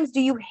times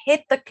do you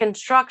hit the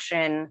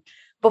construction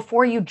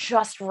before you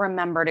just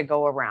remember to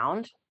go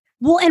around?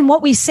 Well, and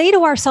what we say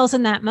to ourselves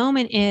in that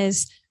moment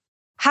is,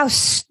 how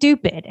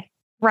stupid,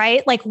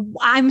 right? Like,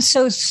 I'm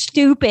so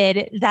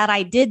stupid that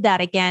I did that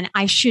again.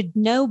 I should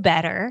know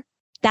better.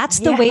 That's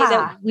the way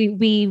that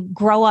we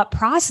grow up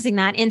processing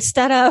that,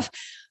 instead of,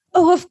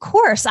 oh, of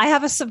course, I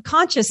have a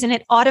subconscious and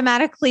it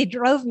automatically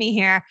drove me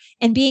here,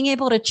 and being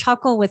able to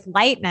chuckle with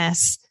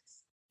lightness.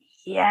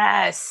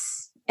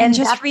 Yes. And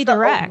just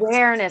redirect.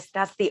 Awareness.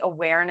 That's the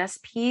awareness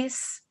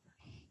piece.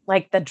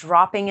 Like the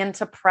dropping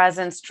into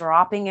presence,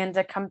 dropping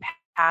into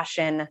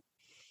compassion.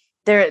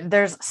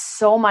 There's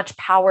so much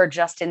power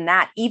just in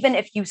that. Even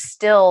if you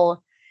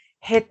still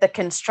hit the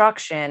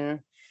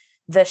construction,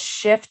 the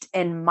shift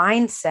in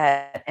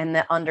mindset and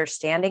the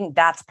understanding,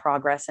 that's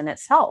progress in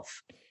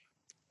itself.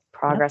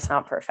 Progress,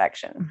 not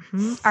perfection.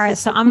 Mm-hmm. All right.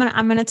 So I'm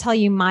gonna tell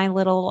you my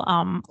little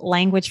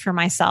language for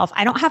myself.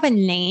 I don't have a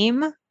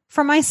name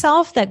for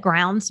myself that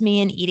grounds me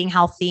in eating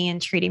healthy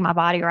and treating my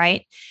body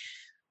right.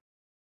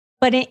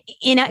 But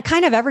in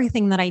kind of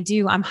everything that I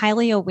do, I'm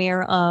highly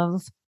aware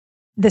of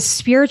the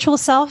spiritual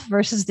self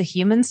versus the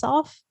human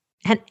self.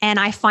 And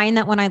I find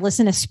that when I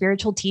listen to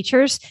spiritual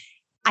teachers,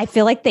 I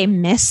feel like they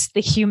miss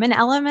the human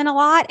element a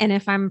lot. And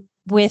if I'm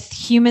with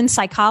human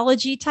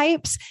psychology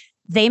types,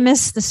 they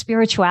miss the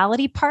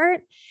spirituality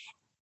part.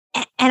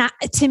 And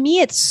to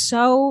me, it's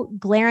so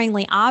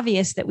glaringly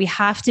obvious that we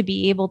have to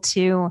be able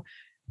to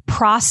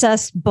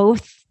process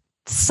both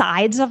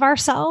sides of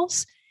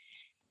ourselves.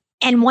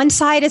 And one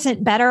side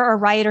isn't better or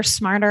right or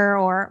smarter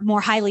or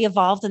more highly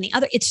evolved than the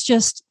other. It's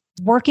just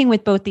working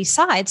with both these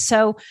sides.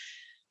 So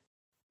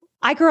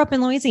I grew up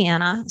in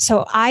Louisiana.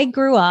 So I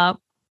grew up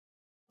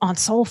on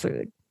soul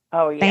food.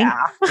 Oh,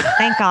 yeah.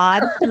 Thank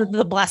God for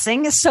the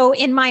blessing. So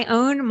in my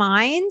own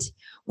mind,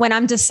 when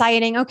I'm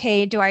deciding,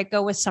 okay, do I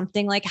go with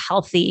something like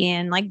healthy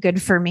and like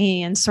good for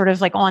me and sort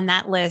of like on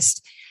that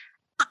list,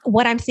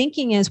 what I'm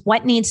thinking is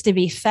what needs to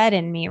be fed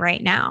in me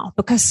right now?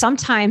 Because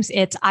sometimes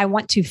it's, I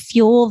want to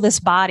fuel this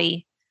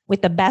body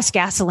with the best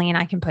gasoline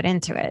I can put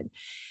into it.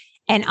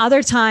 And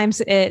other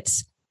times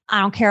it's, I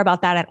don't care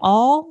about that at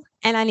all.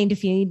 And I need to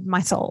feed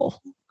my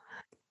soul.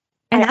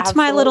 And that's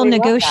my little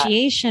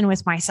negotiation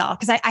with myself.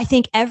 Because I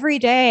think every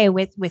day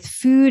with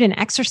food and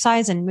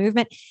exercise and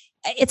movement,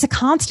 it's a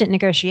constant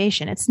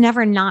negotiation. It's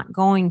never not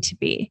going to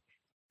be.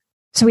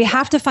 So we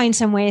have to find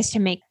some ways to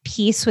make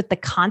peace with the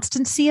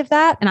constancy of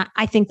that. And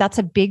I think that's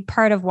a big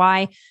part of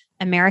why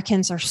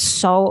Americans are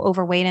so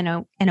overweight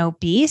and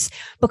obese,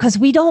 because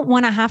we don't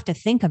want to have to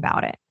think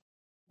about it.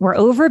 We're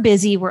over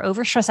busy. We're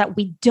over stressed out.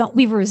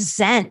 We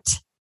resent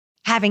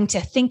having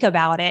to think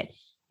about it.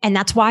 And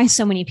that's why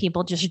so many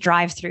people just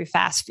drive through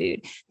fast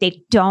food.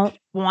 They don't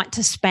want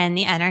to spend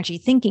the energy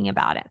thinking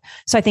about it.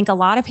 So I think a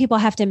lot of people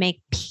have to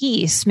make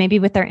peace, maybe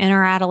with their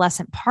inner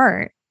adolescent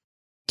part,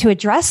 to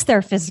address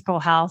their physical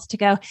health, to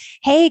go,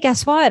 hey,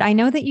 guess what? I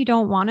know that you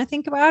don't want to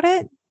think about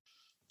it.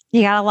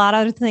 You got a lot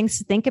of other things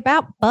to think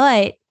about.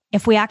 But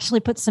if we actually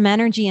put some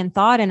energy and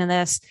thought into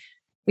this,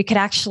 we could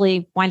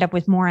actually wind up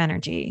with more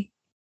energy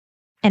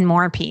and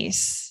more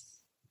peace,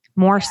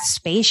 more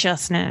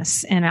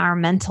spaciousness in our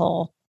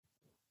mental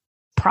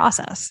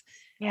process.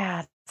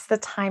 Yeah, it's the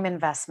time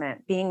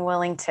investment, being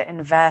willing to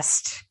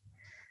invest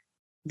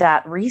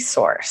that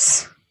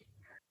resource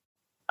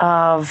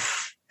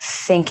of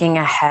thinking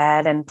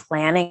ahead and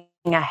planning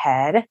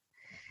ahead.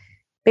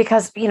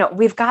 Because,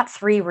 we've got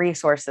 3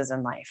 resources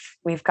in life.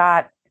 We've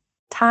got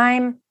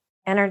time,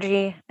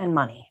 energy, and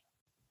money.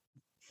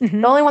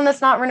 Mm-hmm. The only one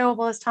that's not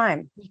renewable is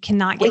time. You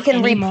cannot get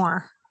any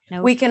more.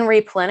 Nope. We can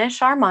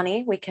replenish our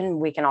money. We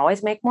can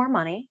always make more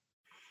money.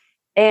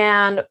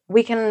 And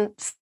we can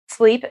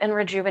sleep and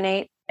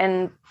rejuvenate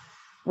and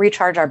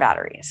recharge our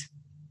batteries.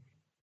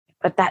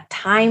 But that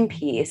time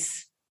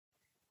piece,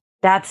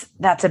 that's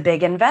a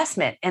big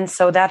investment. And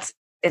so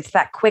it's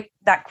that quick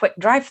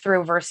drive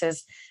through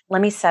versus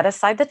let me set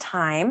aside the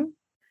time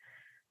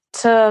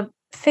to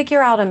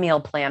figure out a meal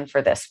plan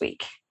for this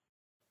week,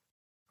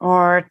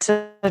 or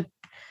to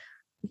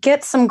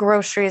get some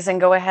groceries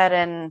and go ahead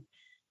and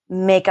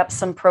make up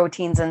some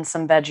proteins and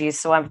some veggies.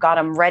 So I've got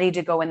them ready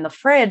to go in the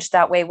fridge.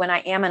 That way, when I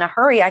am in a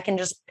hurry, I can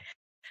just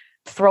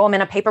throw them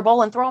in a paper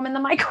bowl and throw them in the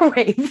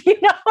microwave. You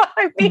know what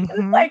I mean?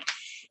 Mm-hmm.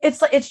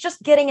 It's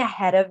just getting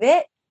ahead of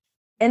it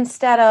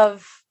instead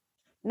of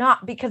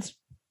not, because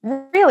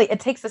really it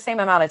takes the same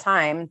amount of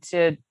time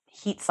to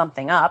heat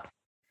something up,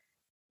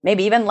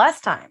 maybe even less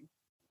time,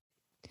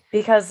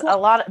 because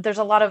there's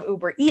a lot of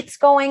Uber Eats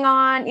going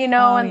on,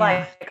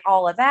 like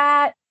all of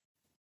that.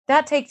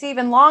 That takes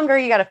even longer.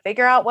 You got to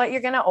figure out what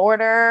you're going to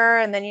order,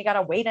 and then you got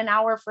to wait an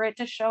hour for it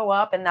to show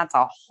up. And that's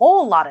a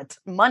whole lot of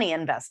money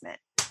investment.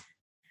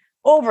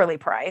 Overly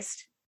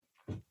priced.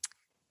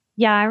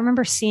 Yeah. I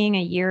remember seeing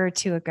a year or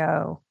two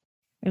ago,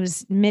 it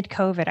was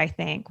mid-COVID, I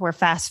think, where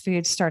fast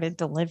food started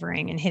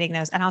delivering and hitting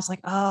those. And I was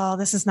like, oh,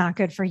 this is not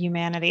good for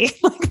humanity.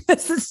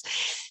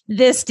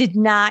 This did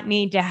not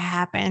need to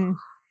happen.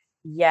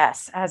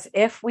 Yes. As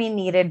if we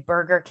needed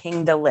Burger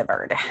King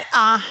delivered.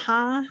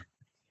 Uh-huh.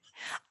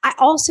 I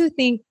also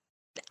think,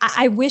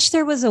 I wish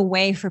there was a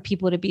way for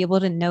people to be able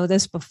to know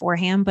this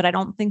beforehand, but I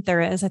don't think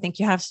there is. I think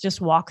you have to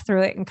just walk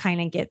through it and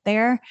kind of get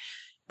there.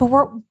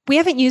 But we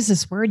haven't used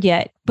this word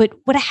yet, but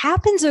what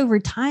happens over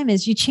time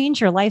is you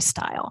change your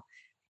lifestyle.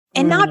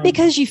 And not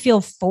because you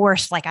feel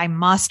forced, like I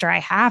must or I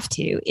have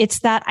to. It's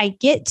that I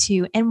get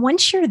to. And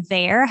once you're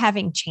there,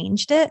 having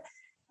changed it,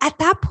 at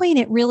that point,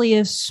 it really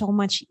is so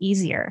much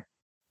easier.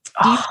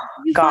 Do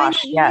you find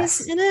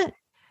ease in it?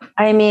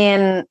 I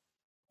mean,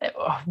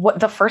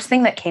 what the first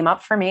thing that came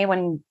up for me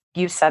when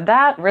you said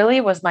that really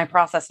was my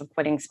process of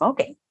quitting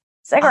smoking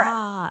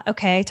cigarettes.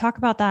 Okay. Talk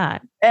about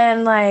that.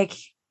 And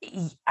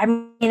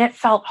it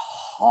felt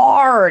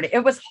hard.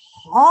 It was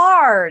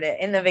hard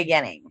in the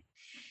beginning.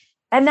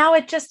 And now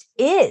it just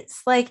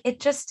is.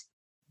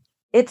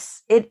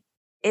 It's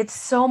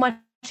so much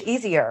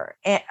easier.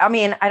 I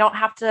mean, I don't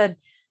have to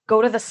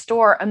go to the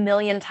store a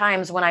million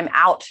times when I'm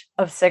out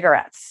of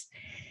cigarettes.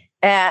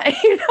 And,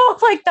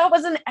 that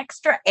was an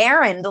extra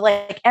errand,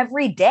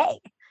 every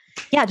day.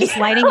 Yeah. Just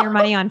lighting your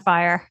money on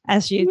fire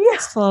as you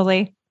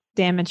slowly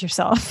damage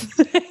yourself.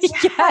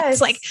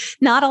 Yes. It's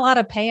not a lot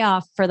of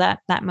payoff for that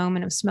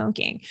moment of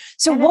smoking.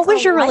 So what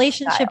was your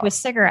relationship with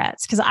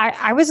cigarettes? Because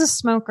I was a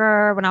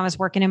smoker when I was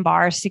working in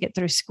bars to get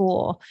through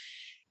school.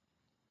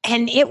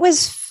 And it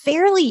was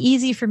fairly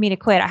easy for me to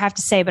quit, I have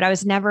to say, but I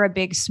was never a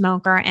big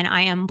smoker, and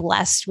I am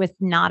blessed with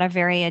not a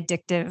very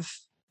addictive.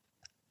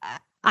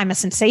 I'm a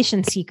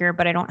sensation seeker,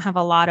 but I don't have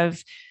a lot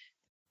of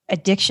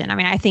addiction. I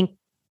mean, I think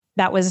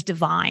that was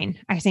divine.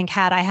 I think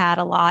had I had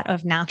a lot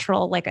of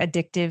natural,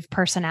 addictive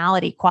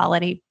personality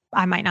quality,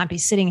 I might not be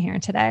sitting here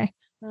today.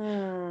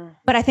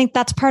 But I think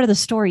that's part of the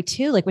story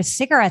too. With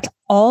cigarettes,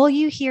 all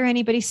you hear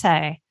anybody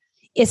say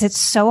is it's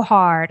so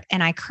hard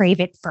and I crave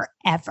it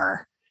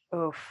forever.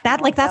 Oof,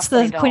 that's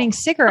the quitting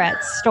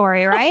cigarettes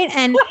story, right?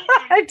 And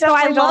so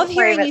I love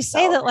hearing you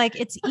say that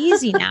it's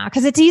easy now,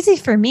 because it's easy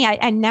for me.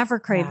 I never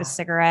crave a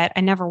cigarette.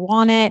 I never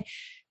want it.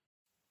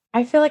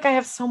 I feel like I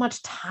have so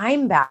much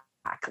time back.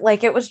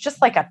 It was just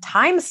a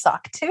time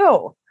suck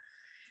too,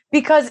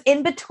 because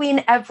in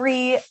between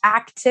every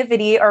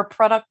activity or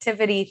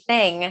productivity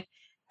thing,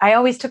 I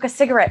always took a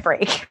cigarette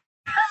break.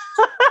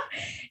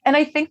 And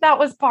I think that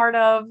was part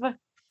of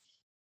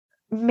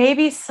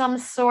maybe some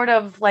sort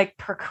of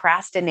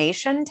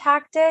procrastination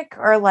tactic,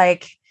 or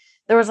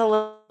there was a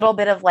little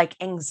bit of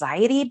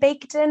anxiety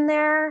baked in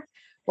there,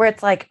 where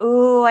it's like,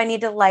 ooh, I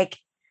need to like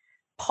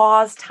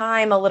pause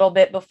time a little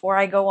bit before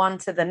I go on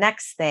to the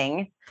next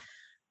thing.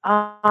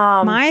 But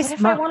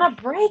if I want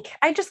a break,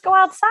 I just go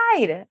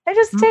outside.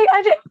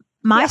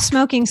 My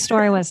smoking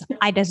story was,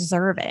 I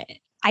deserve it.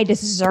 I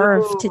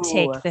deserve to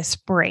take this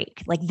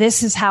break. Like,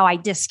 this is how I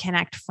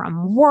disconnect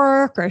from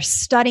work or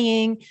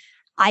studying.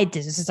 I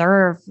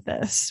deserve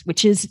this,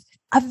 which is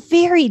a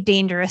very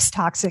dangerous,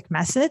 toxic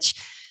message.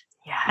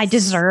 Yes. I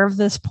deserve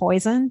this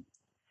poison.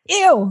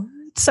 Ew.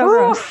 It's so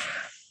gross.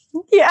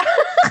 Yeah.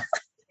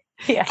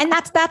 Yeah. And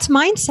that's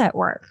mindset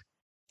work,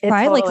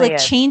 right? Totally like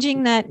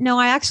changing that. No,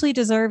 I actually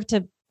deserve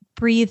to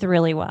breathe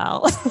really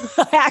well.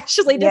 I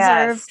actually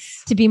deserve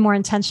to be more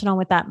intentional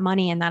with that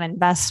money and that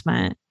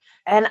investment.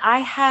 And I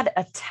had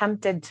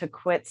attempted to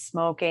quit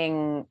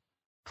smoking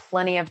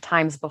plenty of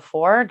times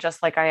before,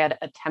 just like I had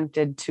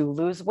attempted to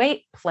lose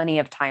weight plenty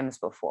of times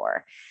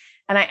before.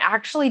 And I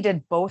actually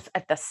did both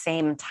at the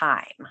same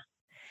time.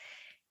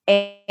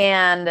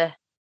 And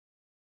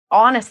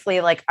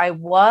honestly, like I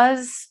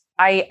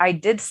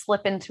did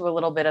slip into a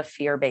little bit of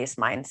fear-based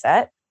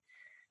mindset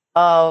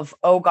of,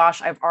 oh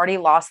gosh, I've already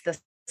lost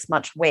this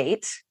much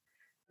weight.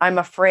 I'm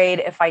afraid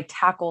if I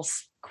tackle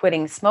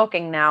quitting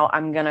smoking now,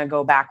 I'm going to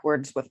go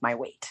backwards with my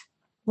weight.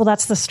 Well,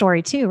 that's the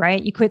story too,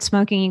 right? You quit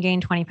smoking, you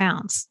gain 20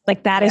 pounds.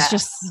 Like that is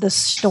just the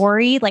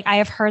story. Like I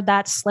have heard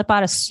that slip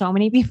out of so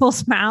many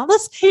people's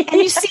mouths and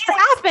you see it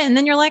happen.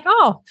 Then you're like,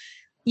 oh,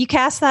 you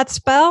cast that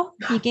spell,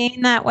 you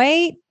gain that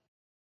weight.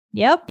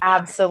 Yep.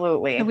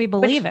 Absolutely. And we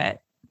believe it.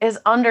 Is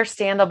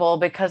understandable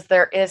because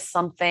there is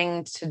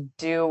something to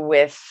do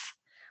with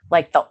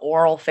like the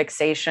oral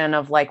fixation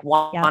of like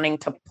wanting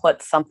to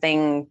put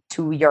something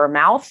to your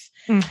mouth.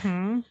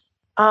 Mm-hmm.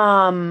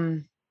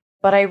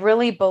 But I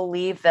really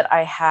believe that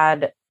I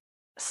had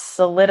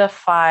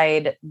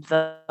solidified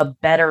the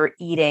better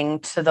eating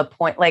to the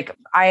point, like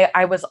I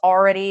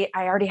already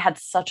had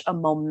such a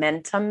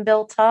momentum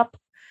built up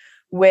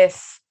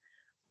with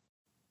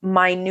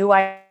my new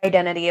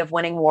identity of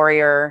winning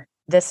warrior.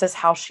 This is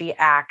how she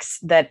acts,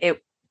 that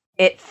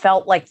it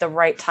felt like the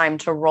right time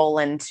to roll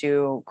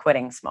into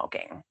quitting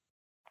smoking.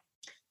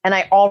 And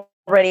I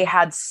already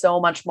had so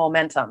much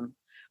momentum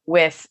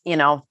with,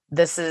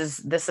 this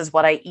is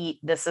what I eat.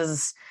 This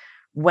is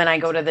when I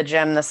go to the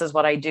gym, this is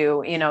what I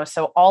do,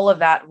 so all of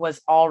that was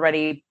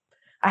already,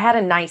 I had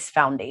a nice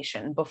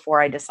foundation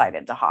before I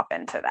decided to hop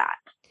into that.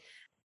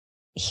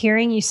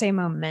 Hearing you say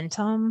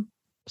momentum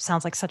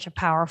sounds like such a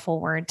powerful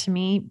word to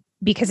me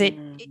because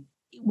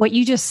what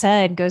you just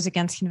said goes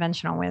against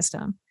conventional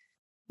wisdom.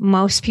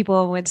 Most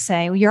people would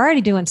say, well, you're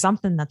already doing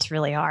something that's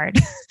really hard.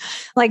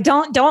 Like,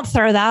 don't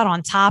throw that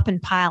on top and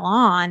pile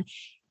on.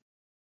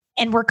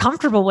 And we're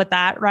comfortable with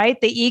that,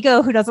 right? The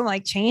ego who doesn't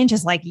like change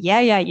is like,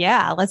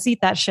 yeah. Let's eat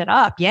that shit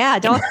up. Yeah.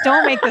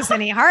 Don't make this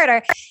any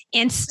harder.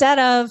 Instead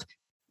of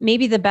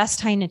maybe the best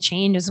time to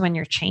change is when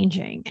you're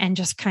changing and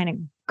just kind of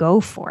go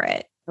for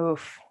it.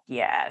 Oof.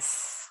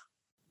 Yes.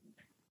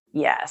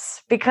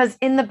 Because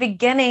in the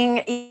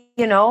beginning,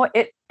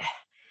 it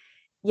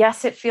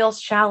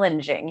feels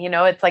challenging,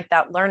 it's like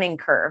that learning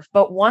curve.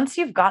 But once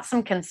you've got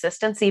some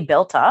consistency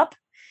built up,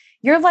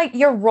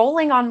 you're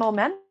rolling on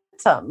momentum.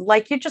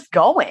 Like you're just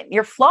going,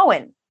 you're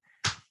flowing.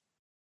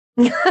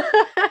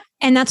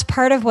 And that's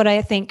part of what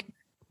I think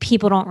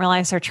people don't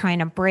realize they're trying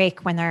to break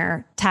when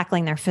they're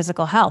tackling their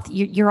physical health.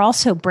 You're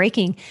also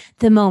breaking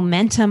the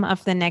momentum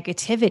of the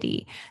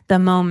negativity, the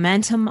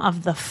momentum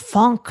of the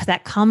funk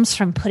that comes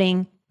from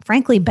putting,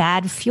 frankly,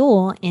 bad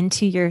fuel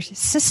into your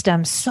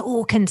system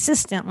so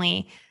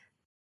consistently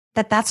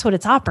that's what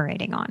it's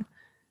operating on.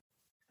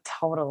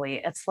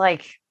 Totally. It's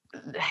like,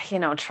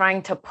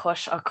 trying to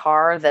push a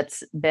car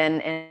that's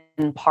been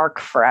in park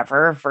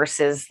forever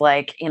versus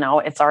like,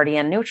 it's already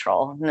in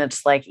neutral and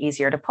it's like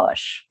easier to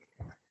push.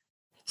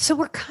 So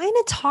we're kind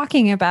of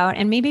talking about,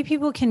 and maybe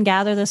people can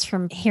gather this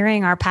from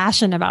hearing our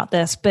passion about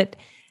this, but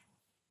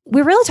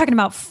we're really talking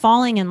about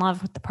falling in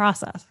love with the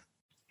process.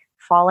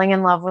 Falling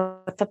in love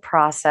with the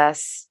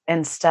process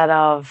instead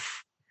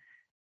of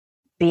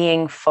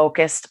being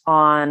focused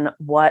on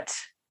what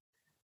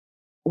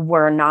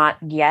we're not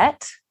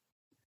yet,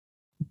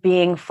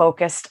 being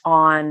focused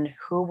on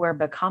who we're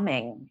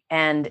becoming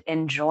and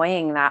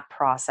enjoying that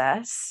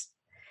process,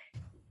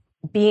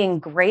 being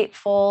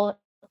grateful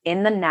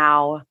in the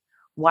now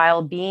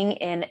while being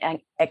in an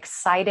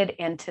excited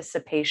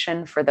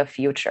anticipation for the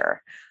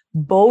future.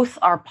 Both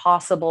are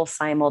possible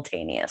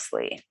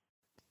simultaneously.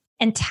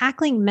 And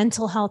tackling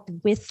mental health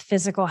with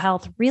physical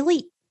health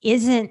really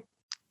isn't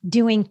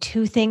doing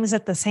two things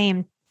at the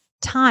same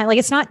time. Like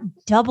it's not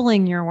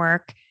doubling your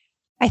work.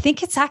 I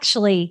think it's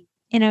actually,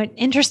 in an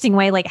interesting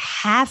way, like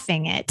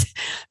halving it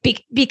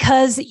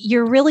because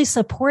you're really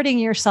supporting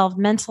yourself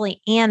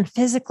mentally and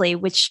physically,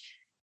 which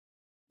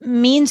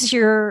means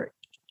you're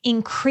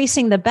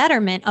increasing the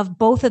betterment of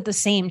both at the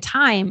same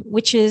time,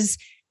 which is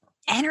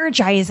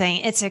energizing.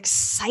 It's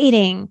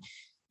exciting.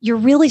 You're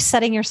really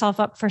setting yourself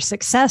up for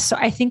success. So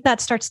I think that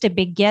starts to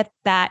beget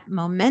that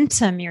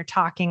momentum you're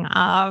talking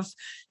of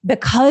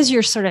because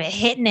you're sort of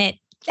hitting it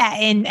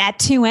at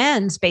two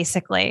ends,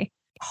 basically.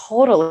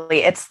 Totally.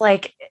 It's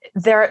like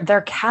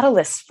they're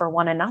catalysts for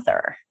one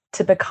another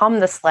to become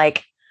this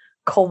like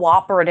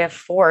cooperative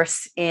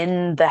force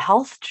in the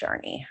health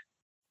journey.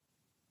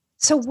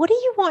 So what do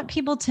you want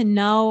people to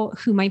know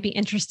who might be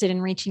interested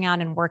in reaching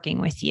out and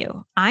working with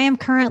you? I am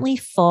currently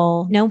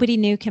full. Nobody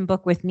new can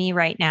book with me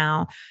right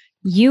now.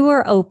 You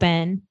are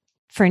open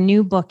for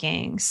new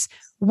bookings.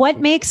 What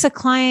makes a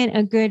client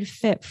a good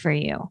fit for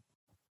you?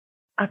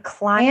 A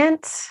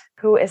client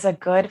who is a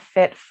good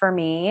fit for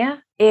me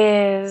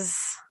is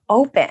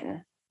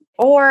open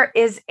or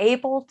is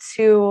able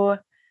to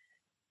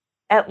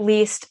at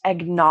least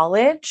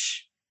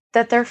acknowledge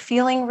that they're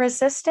feeling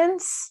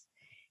resistance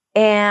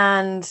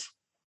and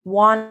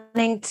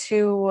wanting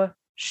to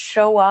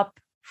show up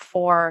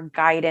for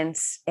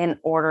guidance in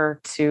order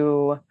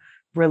to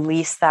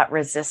release that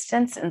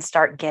resistance and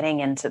start getting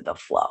into the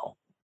flow.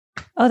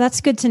 Oh, that's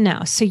good to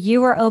know. So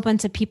you are open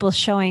to people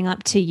showing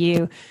up to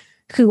you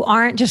who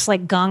aren't just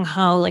like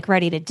gung-ho, like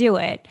ready to do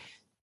it.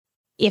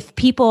 If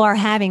people are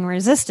having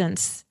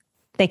resistance,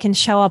 they can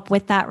show up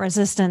with that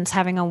resistance,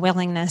 having a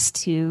willingness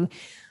to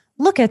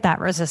look at that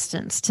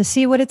resistance, to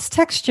see what its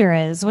texture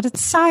is, what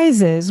its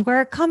size is,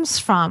 where it comes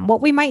from, what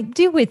we might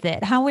do with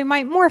it, how we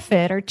might morph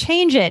it or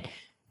change it.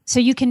 So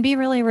you can be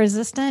really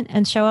resistant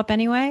and show up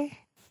anyway?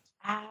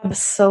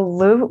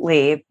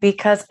 Absolutely.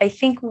 Because I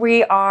think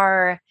we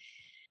are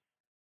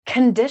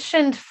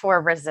conditioned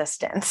for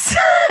resistance.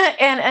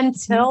 And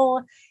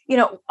until,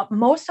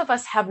 most of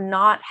us have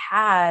not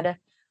had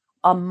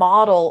a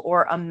model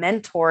or a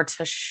mentor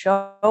to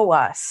show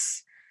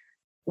us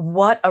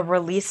what a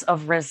release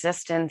of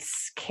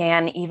resistance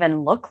can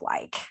even look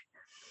like.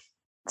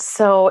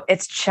 So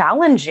it's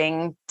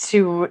challenging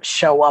to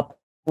show up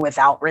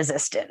without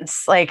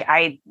resistance. Like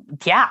I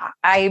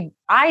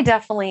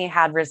definitely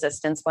had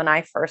resistance when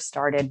I first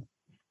started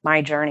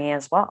my journey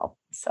as well.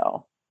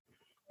 So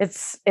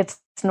it's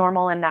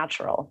normal and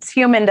natural. It's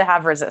human to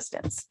have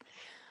resistance.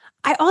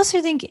 I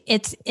also think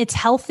it's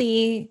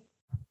healthy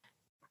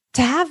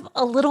to have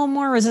a little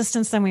more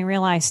resistance than we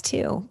realize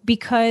too,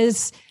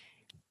 because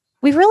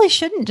we really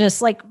shouldn't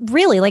just like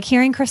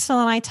hearing Crystal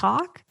and I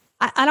talk.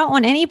 I don't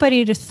want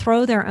anybody to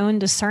throw their own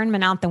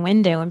discernment out the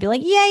window and be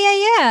like,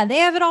 yeah, they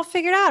have it all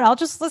figured out. I'll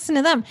just listen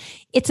to them.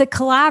 It's a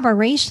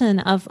collaboration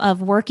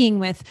of working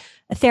with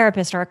a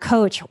therapist or a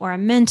coach or a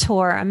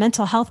mentor, a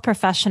mental health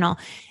professional.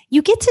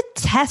 You get to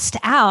test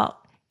out.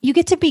 You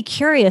get to be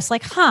curious,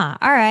 like, all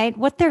right,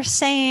 what they're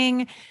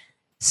saying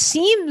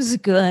seems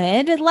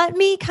good. Let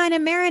me kind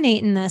of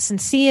marinate in this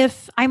and see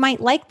if I might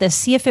like this,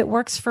 see if it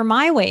works for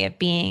my way of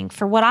being,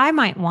 for what I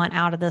might want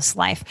out of this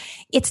life.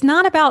 It's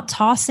not about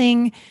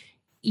tossing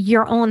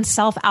your own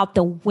self out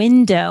the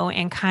window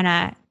and kind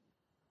of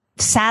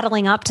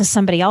saddling up to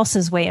somebody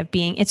else's way of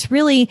being. It's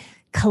really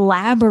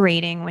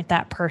collaborating with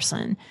that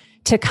person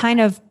to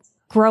kind of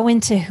grow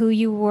into who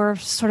you were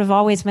sort of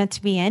always meant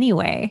to be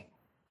anyway.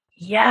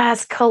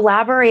 Yes,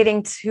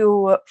 collaborating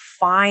to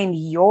find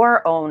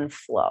your own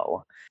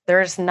flow.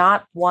 There's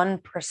not one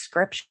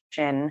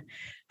prescription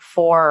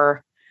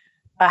for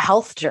a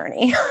health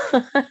journey.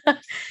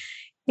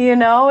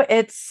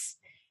 It's,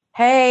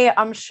 hey,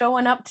 I'm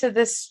showing up to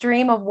this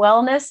stream of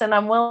wellness and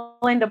I'm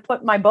willing to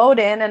put my boat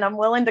in and I'm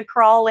willing to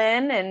crawl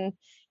in and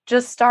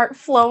just start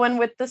flowing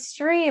with the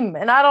stream.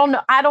 And I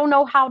don't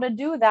know how to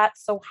do that.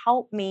 So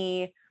help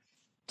me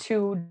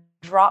to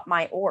drop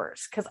my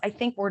oars, because I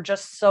think we're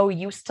just so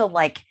used to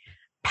like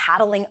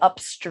paddling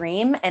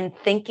upstream and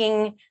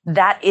thinking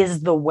that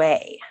is the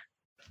way.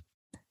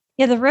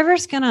 Yeah, the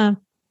river's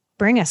gonna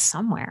bring us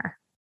somewhere.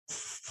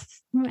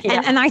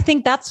 Yeah. And I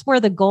think that's where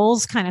the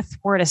goals kind of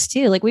thwart us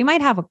too. Like we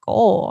might have a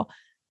goal,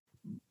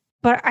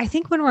 but I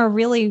think when we're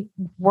really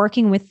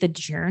working with the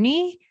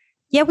journey,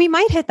 yeah, we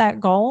might hit that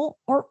goal,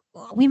 or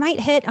we might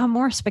hit a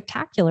more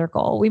spectacular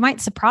goal. We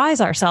might surprise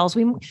ourselves.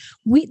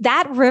 We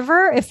that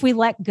river, if we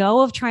let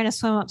go of trying to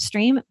swim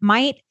upstream,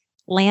 might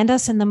land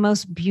us in the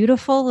most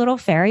beautiful little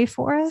fairy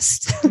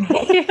forest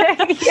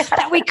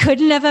that we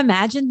couldn't have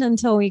imagined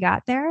until we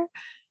got there.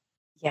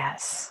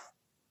 Yes.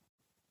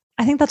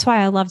 I think that's why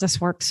I love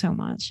this work so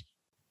much,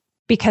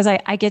 because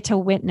I get to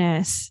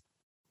witness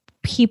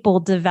people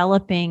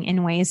developing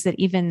in ways that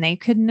even they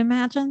couldn't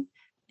imagine.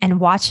 And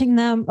watching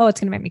them, it's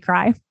going to make me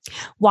cry.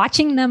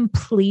 Watching them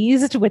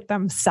pleased with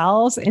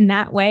themselves in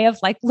that way of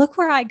like, look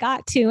where I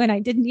got to, and I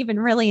didn't even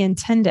really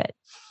intend it.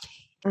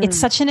 It's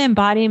such an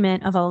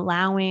embodiment of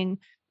allowing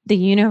the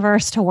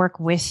universe to work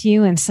with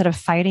you instead of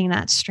fighting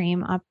that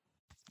stream up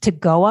to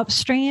go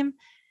upstream.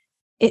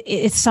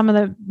 It's some of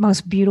the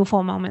most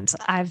beautiful moments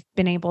I've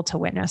been able to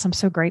witness. I'm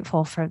so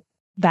grateful for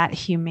that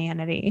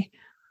humanity.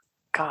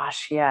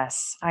 Gosh,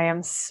 yes. I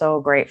am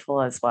so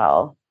grateful as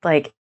well.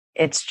 Like,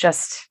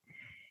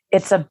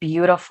 it's a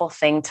beautiful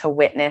thing to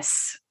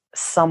witness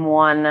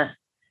someone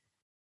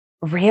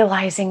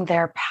realizing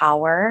their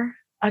power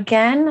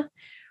again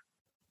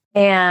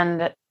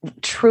and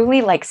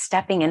truly like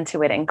stepping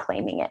into it and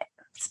claiming it.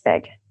 It's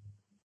big.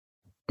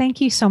 Thank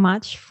you so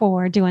much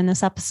for doing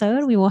this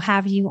episode. We will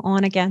have you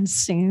on again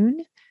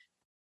soon.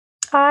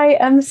 I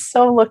am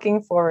so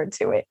looking forward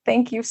to it.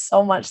 Thank you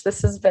so much.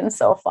 This has been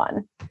so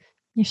fun.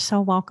 You're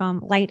so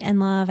welcome. Light and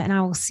love, and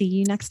I will see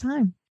you next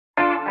time.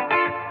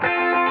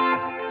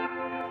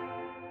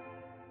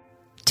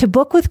 To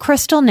book with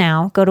Crystal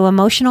now, go to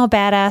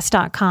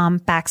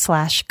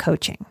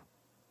emotionalbadass.com/coaching.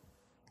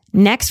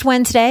 Next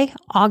Wednesday,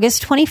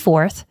 August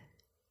 24th,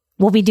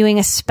 we'll be doing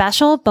a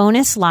special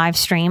bonus live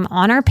stream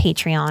on our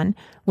Patreon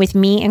with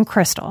me and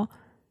Crystal.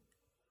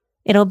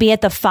 It'll be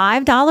at the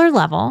 $5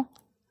 level,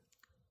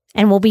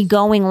 and we'll be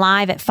going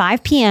live at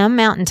 5 p.m.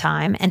 Mountain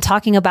Time and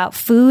talking about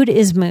food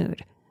is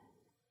mood.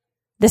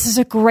 This is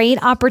a great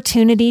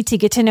opportunity to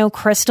get to know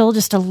Crystal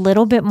just a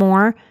little bit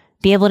more,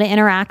 be able to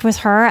interact with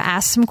her,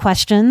 ask some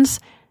questions.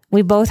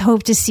 We both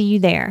hope to see you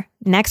there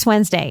next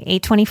Wednesday,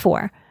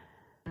 8/24.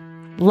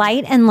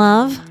 Light and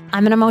love.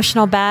 I'm an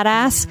emotional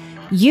badass.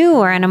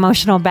 You are an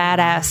emotional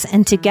badass.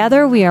 And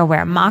together we are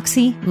where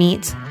Moxie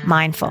meets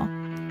mindful.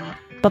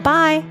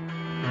 Bye-bye.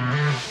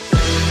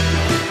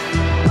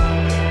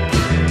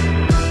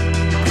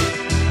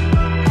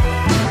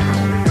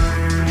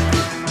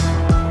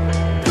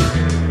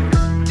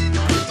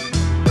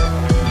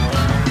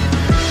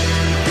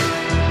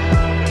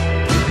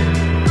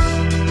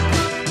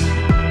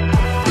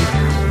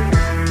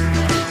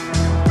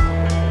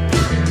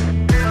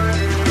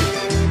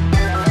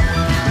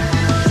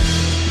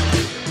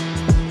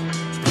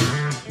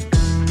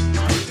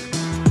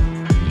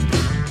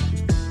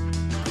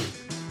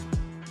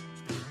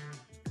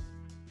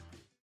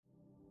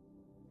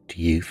 Do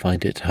you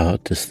find it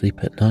hard to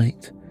sleep at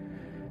night?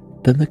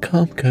 Then the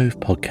Calm Cove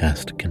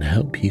podcast can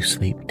help you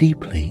sleep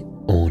deeply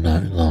all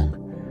night long.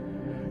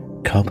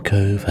 Calm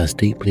Cove has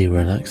deeply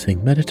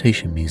relaxing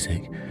meditation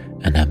music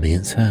and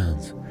ambient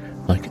sounds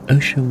like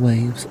ocean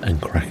waves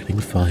and crackling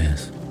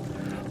fires.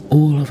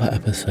 All of our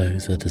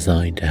episodes are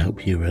designed to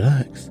help you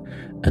relax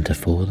and to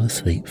fall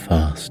asleep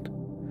fast.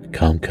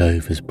 Calm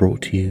Cove is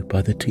brought to you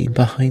by the team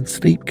behind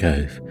Sleep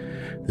Cove,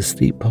 the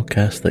sleep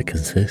podcast that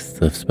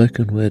consists of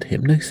spoken word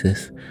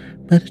hypnosis,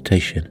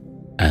 meditation,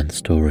 and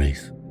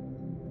stories.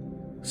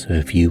 So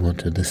if you want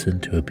to listen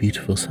to a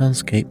beautiful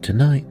soundscape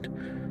tonight,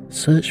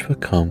 search for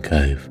Calm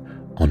Cove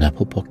on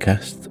Apple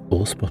Podcasts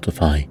or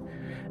Spotify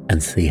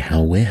and see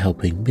how we're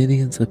helping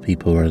millions of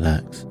people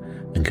relax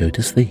and go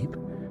to sleep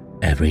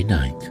every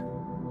night.